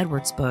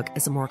Delery-Edwards' book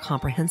is a more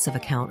comprehensive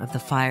account of the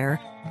fire,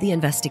 the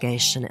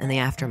investigation, and the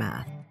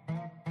aftermath.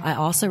 I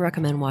also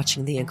recommend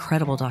watching the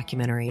incredible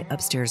documentary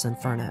UpStairs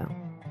Inferno.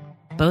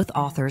 Both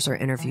authors are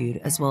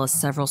interviewed, as well as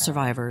several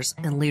survivors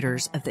and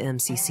leaders of the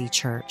MCC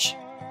Church.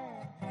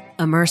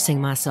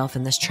 Immersing myself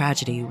in this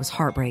tragedy was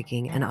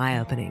heartbreaking and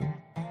eye-opening.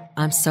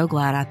 I'm so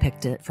glad I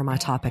picked it for my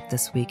topic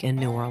this week in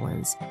New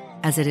Orleans,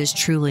 as it is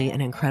truly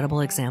an incredible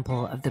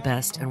example of the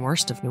best and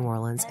worst of New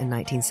Orleans in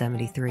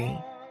 1973.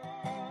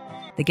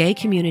 The gay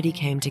community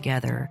came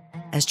together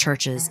as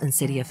churches and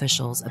city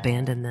officials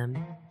abandoned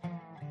them.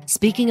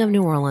 Speaking of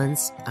New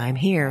Orleans, I'm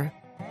here.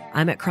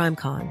 I'm at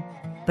CrimeCon.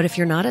 But if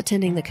you're not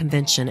attending the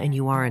convention and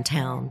you are in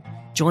town,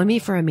 join me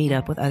for a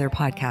meetup with other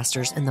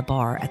podcasters in the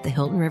bar at the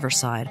Hilton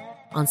Riverside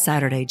on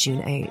Saturday,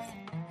 June 8th.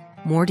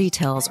 More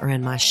details are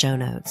in my show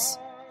notes.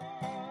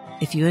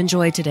 If you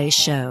enjoyed today's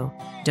show,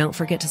 don't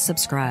forget to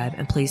subscribe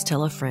and please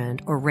tell a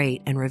friend or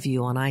rate and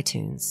review on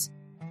iTunes.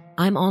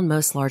 I'm on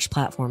most large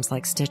platforms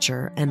like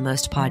Stitcher and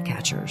most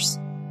podcatchers.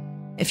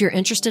 If you're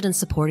interested in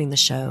supporting the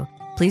show,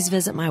 please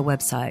visit my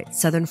website,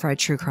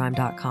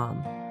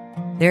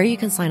 southernfriedtruecrime.com. There you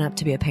can sign up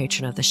to be a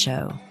patron of the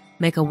show,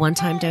 make a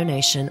one-time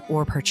donation,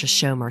 or purchase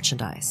show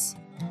merchandise.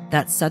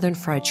 That's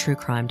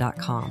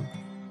southernfriedtruecrime.com.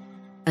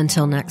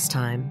 Until next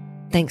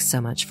time, thanks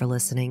so much for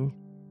listening.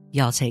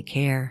 Y'all take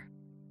care.